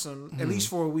country on some, at least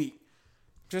for a week.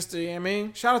 Just to, you know what I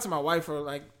mean? Shout out to my wife for,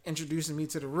 like, introducing me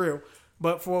to the real.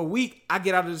 But for a week, I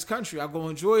get out of this country. I go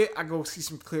enjoy it. I go see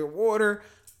some clear water.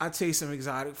 I taste some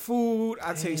exotic food.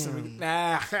 I taste some...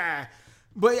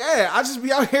 But yeah, I just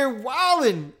be out here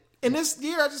wilding. And this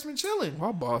year, I just been chilling.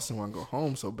 Why Boston want to go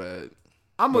home so bad?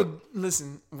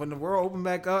 Listen, when the world open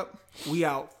back up, we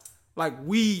out. We're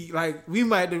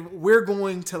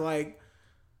going to like,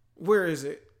 where is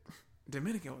it?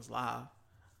 Dominican was live.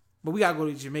 But we got to go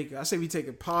to Jamaica. I say we take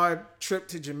a pod trip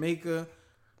to Jamaica.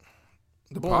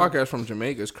 The podcast from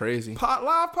Jamaica is crazy.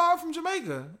 Live pod from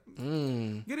Jamaica.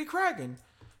 Get it cracking.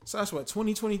 So that's what,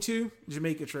 2022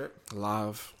 Jamaica trip.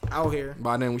 Live. Out here.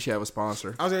 By then we should have a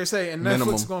sponsor. I was going to say, and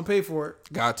Netflix is going to pay for it.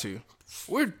 Got to.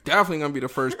 We're definitely going to be the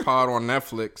first pod on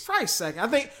Netflix. Probably second. I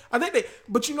think they,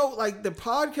 but you know, like the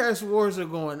podcast wars are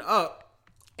going up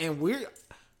and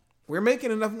we're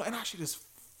making enough, and our shit is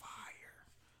fire.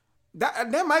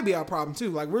 that might be our problem too.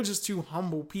 Like we're just too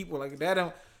humble people. Like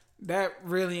that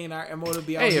really ain't our MO to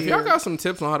be out here. Hey, if y'all here. got some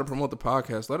tips on how to promote the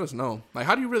podcast, let us know. Like,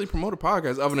 how do you really promote a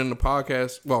podcast other than the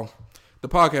podcast? Well, the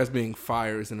podcast being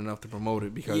fire isn't enough to promote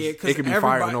it because it could be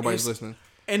fire and nobody's listening.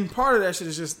 And part of that shit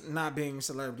is just not being a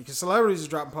celebrity. Because celebrities are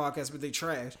dropping podcasts, but they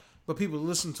trash. But people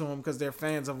listen to them because they're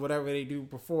fans of whatever they do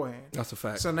beforehand. That's a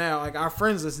fact. So now, like, our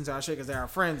friends listen to our shit because they're our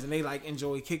friends. And they, like,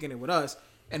 enjoy kicking it with us.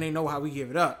 And they know how we give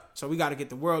it up. So we got to get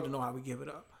the world to know how we give it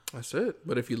up. That's it.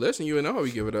 But if you listen, you will know how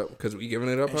we give it up. Because we giving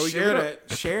it up how we give it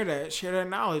up. Share that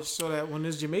knowledge. So that when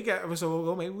this Jamaica episode will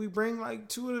go, maybe we bring, like,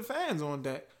 2 of the fans on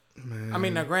deck. Man. I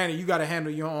mean, now granted, you got to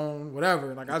handle your own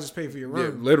whatever. Like, I just pay for your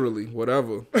room. Yeah, literally,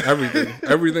 whatever. Everything.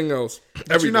 Everything else.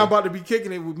 But you're not about to be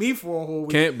kicking it with me for a whole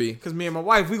week. Can't be. Because me and my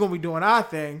wife, we going to be doing our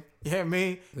thing. You know what I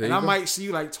mean? And I go. might see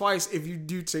you like twice if you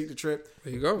do take the trip.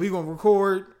 There you go. We going to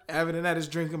record. Other than that, is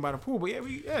drinking by the pool. But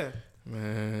yeah.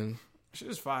 Man. Shit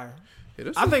is fire.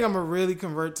 I think I'm going to really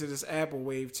convert to this Apple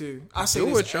wave, too. I say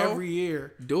this every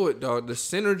year. Do it, dog. The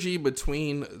synergy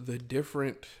between the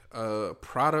different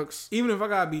products. Even if I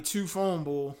got to be too phone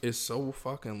bull. Is so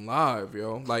fucking live,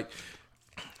 yo. Like,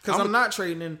 because I'm not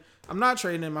trading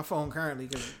in my phone currently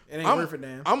because it ain't worth a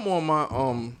damn. I'm on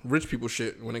my rich people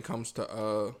shit when it comes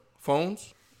to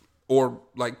phones or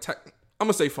like I'm going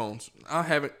to say phones. I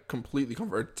haven't completely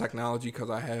converted to technology because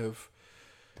I have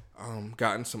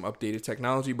gotten some updated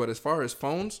technology, but as far as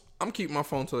phones, I'm keeping my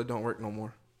phone till it don't work no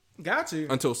more. Got to.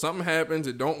 Until something happens,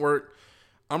 it don't work.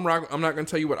 I'm not gonna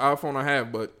tell you what iPhone I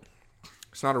have, but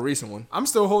it's not a recent one. I'm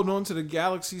still holding on to the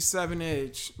Galaxy 7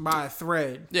 Edge by a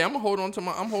thread. Yeah, I'm holding on to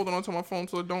my phone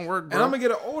till it don't work, bro. And I'm gonna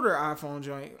get an older iPhone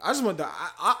joint. I just want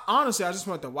honestly, I just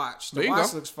want the watch. The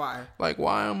watch looks fire. Like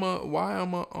why am I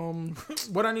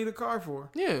what I need a car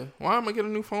for? Yeah, why am I get a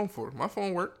new phone for? My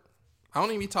phone work. I don't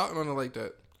even be talking on it like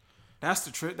that. That's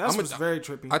the trip. That's what's very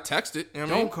trippy. I text it. You know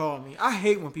don't call me. I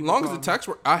hate when people. As long as the text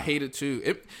work, I hate it too.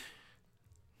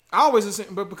 I always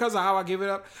assume, but because of how I give it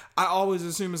up, I always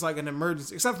assume it's like an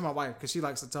emergency. Except for my wife, because she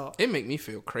likes to talk. It make me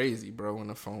feel crazy, bro, when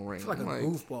the phone rings. Like a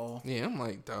goofball. Yeah, I'm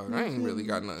like, dog, I ain't really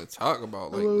got nothing to talk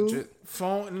about. Like legit.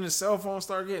 Phone and then the cell phone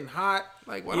start getting hot.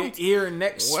 Like what? Ear and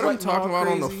neck. What I'm talking about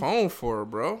on the phone for,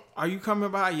 bro? Are you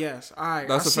coming by? Yes. All right.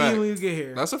 That's a fact. See you when you get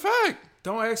here. That's a fact.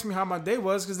 Don't ask me how my day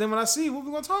was, because then when I see you, what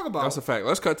we gonna talk about? That's a fact.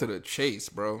 Let's cut to the chase,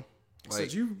 bro. Like,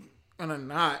 said you and a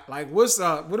not. Like, what's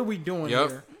up? What are we doing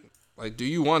here? Like, do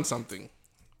you want something?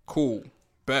 Cool.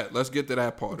 Bet. Let's get to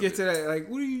that part. Get to that. Like,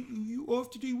 what are you off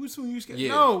today? What's when you scared?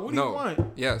 Yeah. No. What do you want?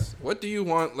 Yes. What do you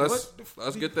want? Let's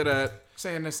get to that.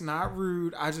 Saying that's not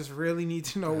rude. I just really need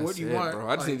to know what you want, bro.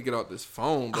 I just need to get off this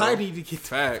phone, bro. I need to get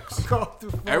facts. Off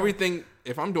the phone. Everything.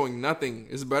 If I'm doing nothing,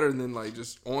 it's better than like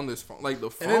just on this phone. Like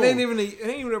the phone. And it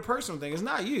ain't even a personal thing. It's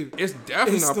not you. It's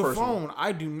definitely not personal. It's the phone.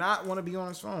 I do not want to be on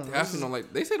this phone. Definitely not.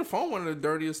 Like they say, the phone one of the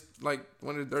dirtiest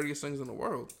things in the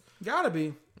world. Gotta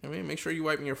be. I mean, make sure you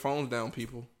wiping your phones down,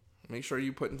 people. Make sure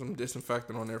you putting some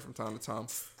disinfectant on there from time to time.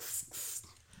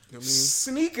 You know what I mean?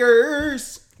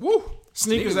 Sneakers. Woo.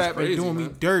 Sneakers that been doing me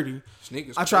dirty.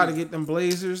 Sneakers. I tried to get them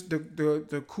Blazers, the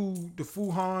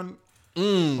Fuhan,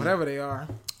 whatever they are.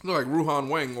 Look like Ruhan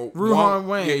Wang. Ruhan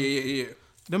Wang. Yeah.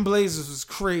 Them Blazers was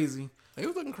crazy. They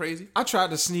was looking crazy. I tried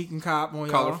to sneak and cop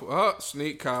on y'all.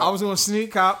 Sneak cop. I was going to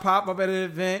sneak cop, pop up at an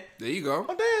event. There you go.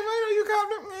 Oh, damn, I know you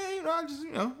copped it. Man, I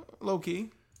just, low key.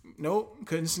 Nope,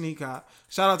 couldn't sneak cop.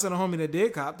 Shout out to the homie that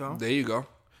did cop, though. There you go.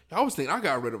 I was thinking I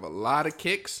got rid of a lot of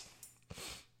kicks.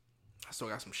 I still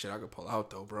got some shit I could pull out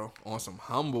though, bro. On some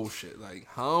humble shit. Like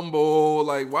humble.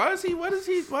 Like why is he doing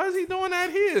that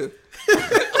here?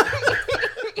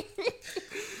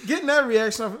 Getting that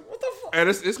reaction of what the fuck? And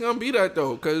it's gonna be that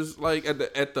though, cause like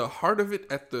at the heart of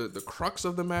it, at the crux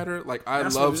of the matter, like I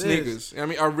love sneakers. I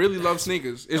mean, I really love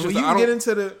sneakers. It's and just when you get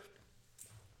into the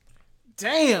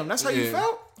damn, that's how you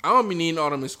felt? I don't be needing all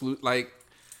them exclusive. Like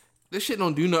this shit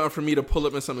don't do nothing for me to pull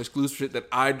up in some exclusive shit that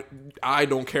I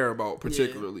don't care about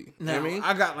particularly. Yeah. Now, you know what I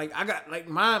mean? I got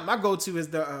my go to is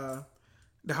the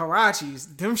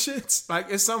Huaraches. Them shits. Like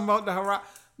it's something about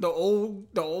the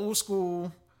old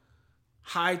school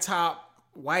high top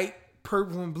white,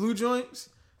 purple, and blue joints.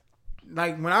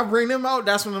 Like when I bring them out,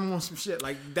 that's when I'm on some shit.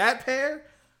 Like that pair.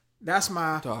 That's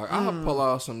my dog. I'll pull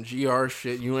out some GR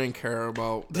shit you ain't care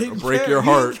about. That'll break your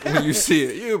heart when you see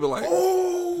it. You'll be like,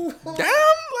 oh, damn!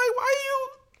 Like why you?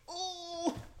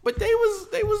 Oh, but they was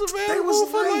available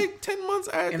for like 10 months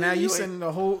after. And now you spend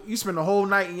the whole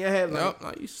night in your head. Like,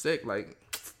 no, you sick. Like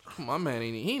my man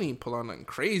he ain't even pull out nothing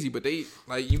crazy. But they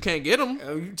like you can't get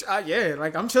them. Yeah,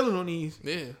 like I'm chilling on these.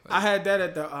 Yeah, like, I had that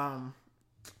at the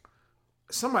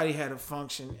somebody had a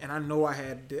function, and I know I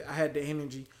had the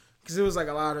energy. Because it was like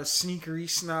a lot of sneakery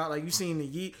snot. Like you seen the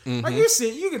Yeet. Like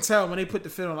you can tell when they put the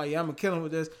fit on, like, yeah, I'm going to kill him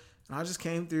with this. And I just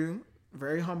came through.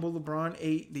 Very humble. LeBron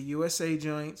 8, the USA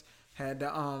joints. Had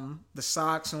the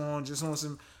socks on. Just on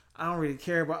some, I don't really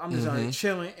care, but I'm just out here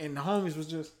chilling. And the homies was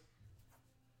just,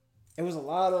 it was a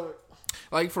lot of.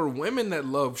 Like for women that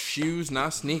love shoes,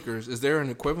 not sneakers, is there an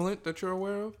equivalent that you're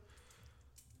aware of?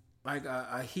 Like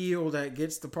a heel that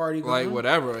gets the party going. Like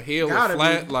whatever, a heel, a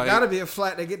flat. Gotta be a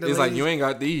flat that get the. It's ladies. like you ain't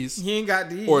got these. You ain't got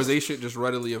these. Or is they shit just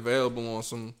readily available on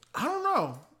some? I don't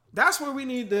know. That's where we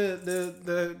need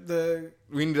the.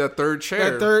 We need that third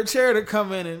chair. That third chair to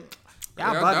come in and.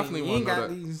 I definitely want to know that.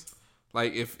 These.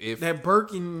 Like if that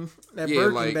Birkin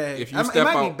like bag. If you step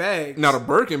out, bags. Now the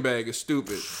Birkin bag is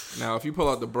stupid. Now if you pull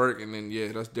out the Birkin, then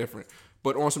yeah, that's different.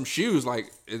 But on some shoes,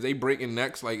 like is they breaking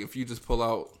necks? Like if you just pull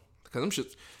out, because them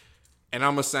shits. And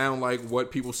I'm gonna sound like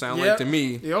what people sound like to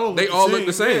me. They all look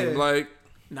the same. Yeah. Like,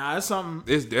 nah, it's something.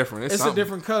 It's different. It's a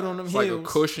different cut on them heels. Like a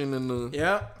cushion in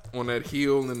the on that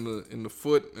heel and in the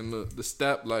foot and the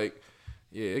step. Like,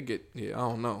 I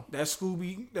don't know. That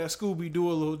Scooby Doo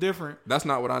a little different. That's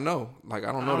not what I know. Like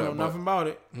I don't know nothing about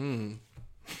it.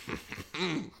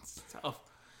 It's tough.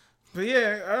 But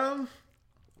yeah,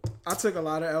 I took a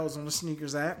lot of L's on the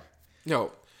sneakers app.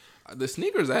 Yo, the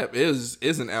sneakers app is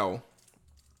an L.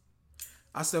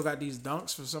 I still got these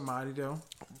dunks for somebody though.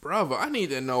 Brother, I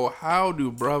need to know how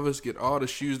do brothers get all the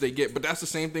shoes they get, but that's the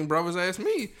same thing brothers ask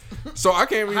me. So I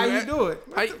can't really. How you do it?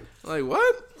 Like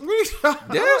what?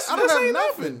 I don't have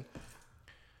nothing.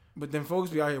 But then folks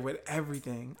be out here with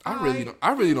everything. I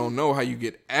really don't know how you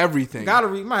get everything.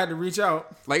 Might have to reach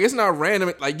out. Like it's not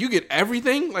random. Like you get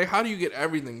everything. Like how do you get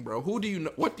everything, bro? Who do you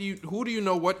know? What do you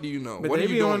know? What do you know? But what they are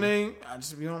you be doing? on there. I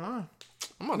just be online.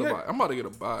 I'm about to get a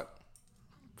bot.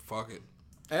 Fuck it.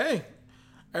 Hey,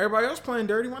 everybody else playing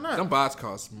dirty. Why not? Them bots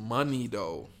cost money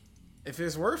though. If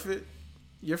it's worth it,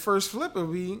 your first flip will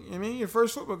be. Your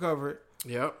first flip will cover it.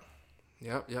 Yep.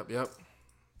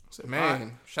 So,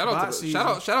 man, shout out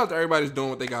to everybody who's doing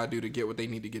what they gotta do to get what they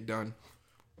need to get done.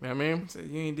 You know what I mean? So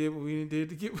you ain't did what we did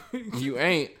to get. You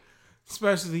ain't.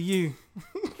 Especially you.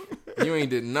 You ain't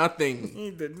did nothing. You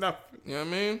ain't did nothing. You know what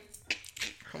I mean?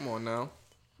 Come on now.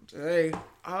 Hey,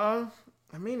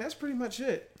 that's pretty much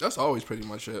it. That's always pretty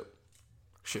much it.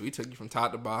 Shit, we took you from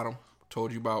top to bottom.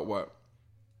 Told you about what?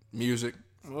 Music.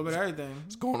 A little bit of everything.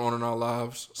 What's going on in our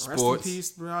lives. Sports. Rest in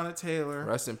peace, Breonna Taylor.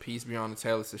 Rest in peace, Breonna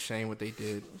Taylor. It's a shame what they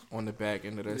did on the back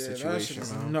end of that situation. That shit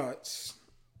is nuts.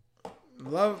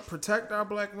 Protect our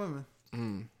black women.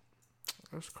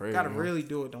 That's crazy. Gotta really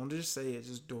do it. Don't just say it.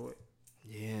 Just do it.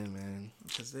 Yeah, man.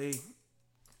 Because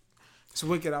it's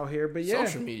wicked out here. But yeah.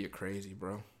 Social media crazy,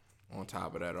 bro. On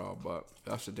top of that all, but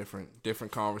that's a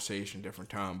different conversation, different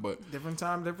time. But different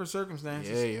time, different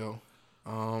circumstances. Yeah,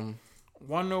 yo.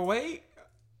 108.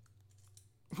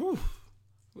 Whew.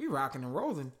 We rocking and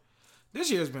rolling.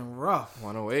 This year's been rough.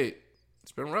 108.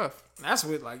 It's been rough. That's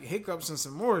with like hiccups and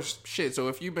some more shit. So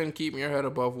if you've been keeping your head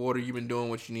above water, you've been doing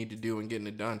what you need to do and getting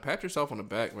it done. Pat yourself on the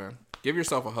back, man. Give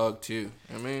yourself a hug too. You know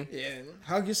what I mean? Yeah.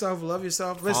 Hug yourself, love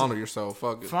yourself. Listen, fondle yourself.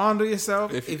 Fuck it. Fondle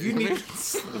yourself. If you need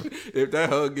if that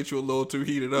hug gets you a little too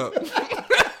heated up.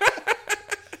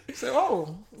 Say,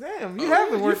 oh, damn, you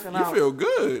have been working out. You feel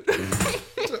good.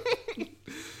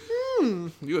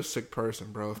 You a sick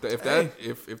person, bro.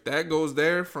 If that goes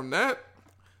there from that,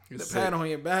 the pat on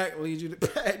your back leads you to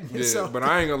pat yourself. Yeah, but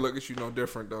I ain't gonna look at you no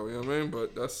different though. You know what I mean?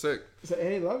 But that's sick. So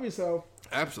hey, love yourself.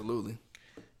 Absolutely.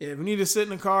 Yeah, if you need to sit in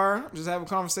the car, just have a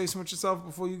conversation with yourself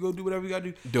before you go do whatever you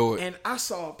gotta do. Do it. And I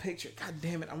saw a picture. God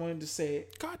damn it, I wanted to say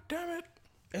it. God damn it.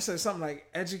 It said something like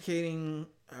educating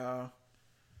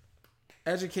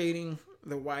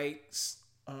the whites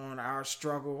on our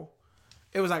struggle.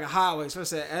 It was like a highway. So it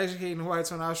said educating the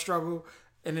whites on our struggle.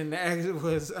 And then the exit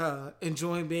was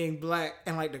enjoying being black.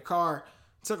 And like the car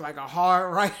took like a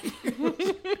hard right.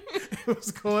 It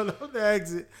was going up the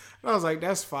exit. And I was like,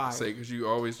 that's fine. Say, because you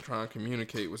always try and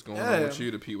communicate what's going on with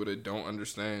you to people that don't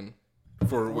understand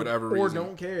for whatever reason. Or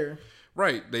don't care.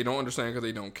 Right. They don't understand because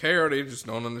they don't care. They just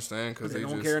don't understand because they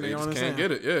just can't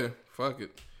get it. Yeah. Fuck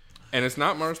it. And it's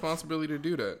not my responsibility to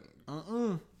do that.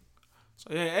 So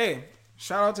yeah, hey,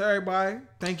 shout out to everybody.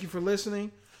 Thank you for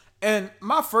listening. And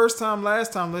my last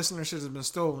time listenership has been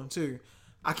stolen too.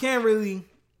 I can't really,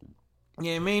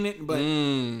 mean it, but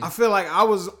I feel like I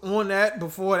was on that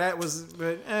before that was,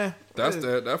 but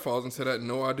that falls into that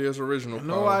no ideas original.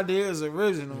 No ideas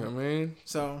original. You know what I mean?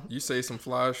 So you say some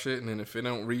fly shit, and then if it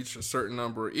don't reach a certain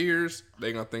number of ears,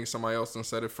 they gonna think somebody else done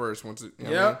said it first. Once it,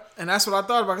 and that's what I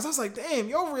thought about because I was like, damn,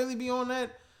 y'all really be on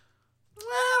that?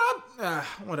 Well,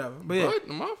 whatever. But yeah,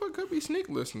 the motherfucker could be sneak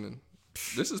listening.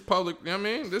 This is public. You know what I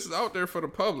mean, this is out there for the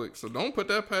public. So don't put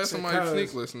that past somebody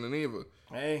sneak listening either.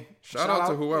 Hey, shout out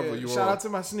to whoever you are. Shout out to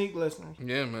my sneak listeners.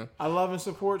 Yeah, man. I love and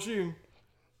support you.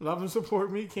 Love and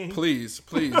support me, King. Please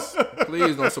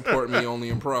don't support me only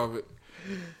in private.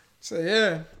 So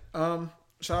yeah,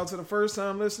 shout out to the first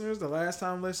time listeners, the last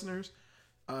time listeners,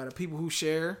 the people who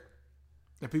share,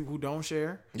 the people who don't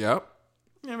share. Yep.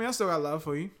 Yeah, I mean, I still got love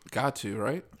for you. Got to,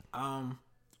 right?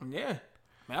 Yeah.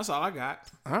 That's all I got.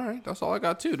 All right, that's all I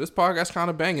got too. This podcast kind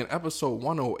of banging. Episode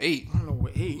 108.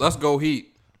 108. Let's go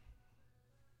Heat.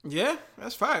 Yeah,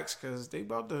 that's facts. Because they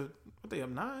about to, what they up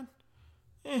 9?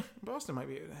 Boston might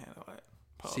be able to handle that.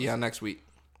 Pause. See y'all next week.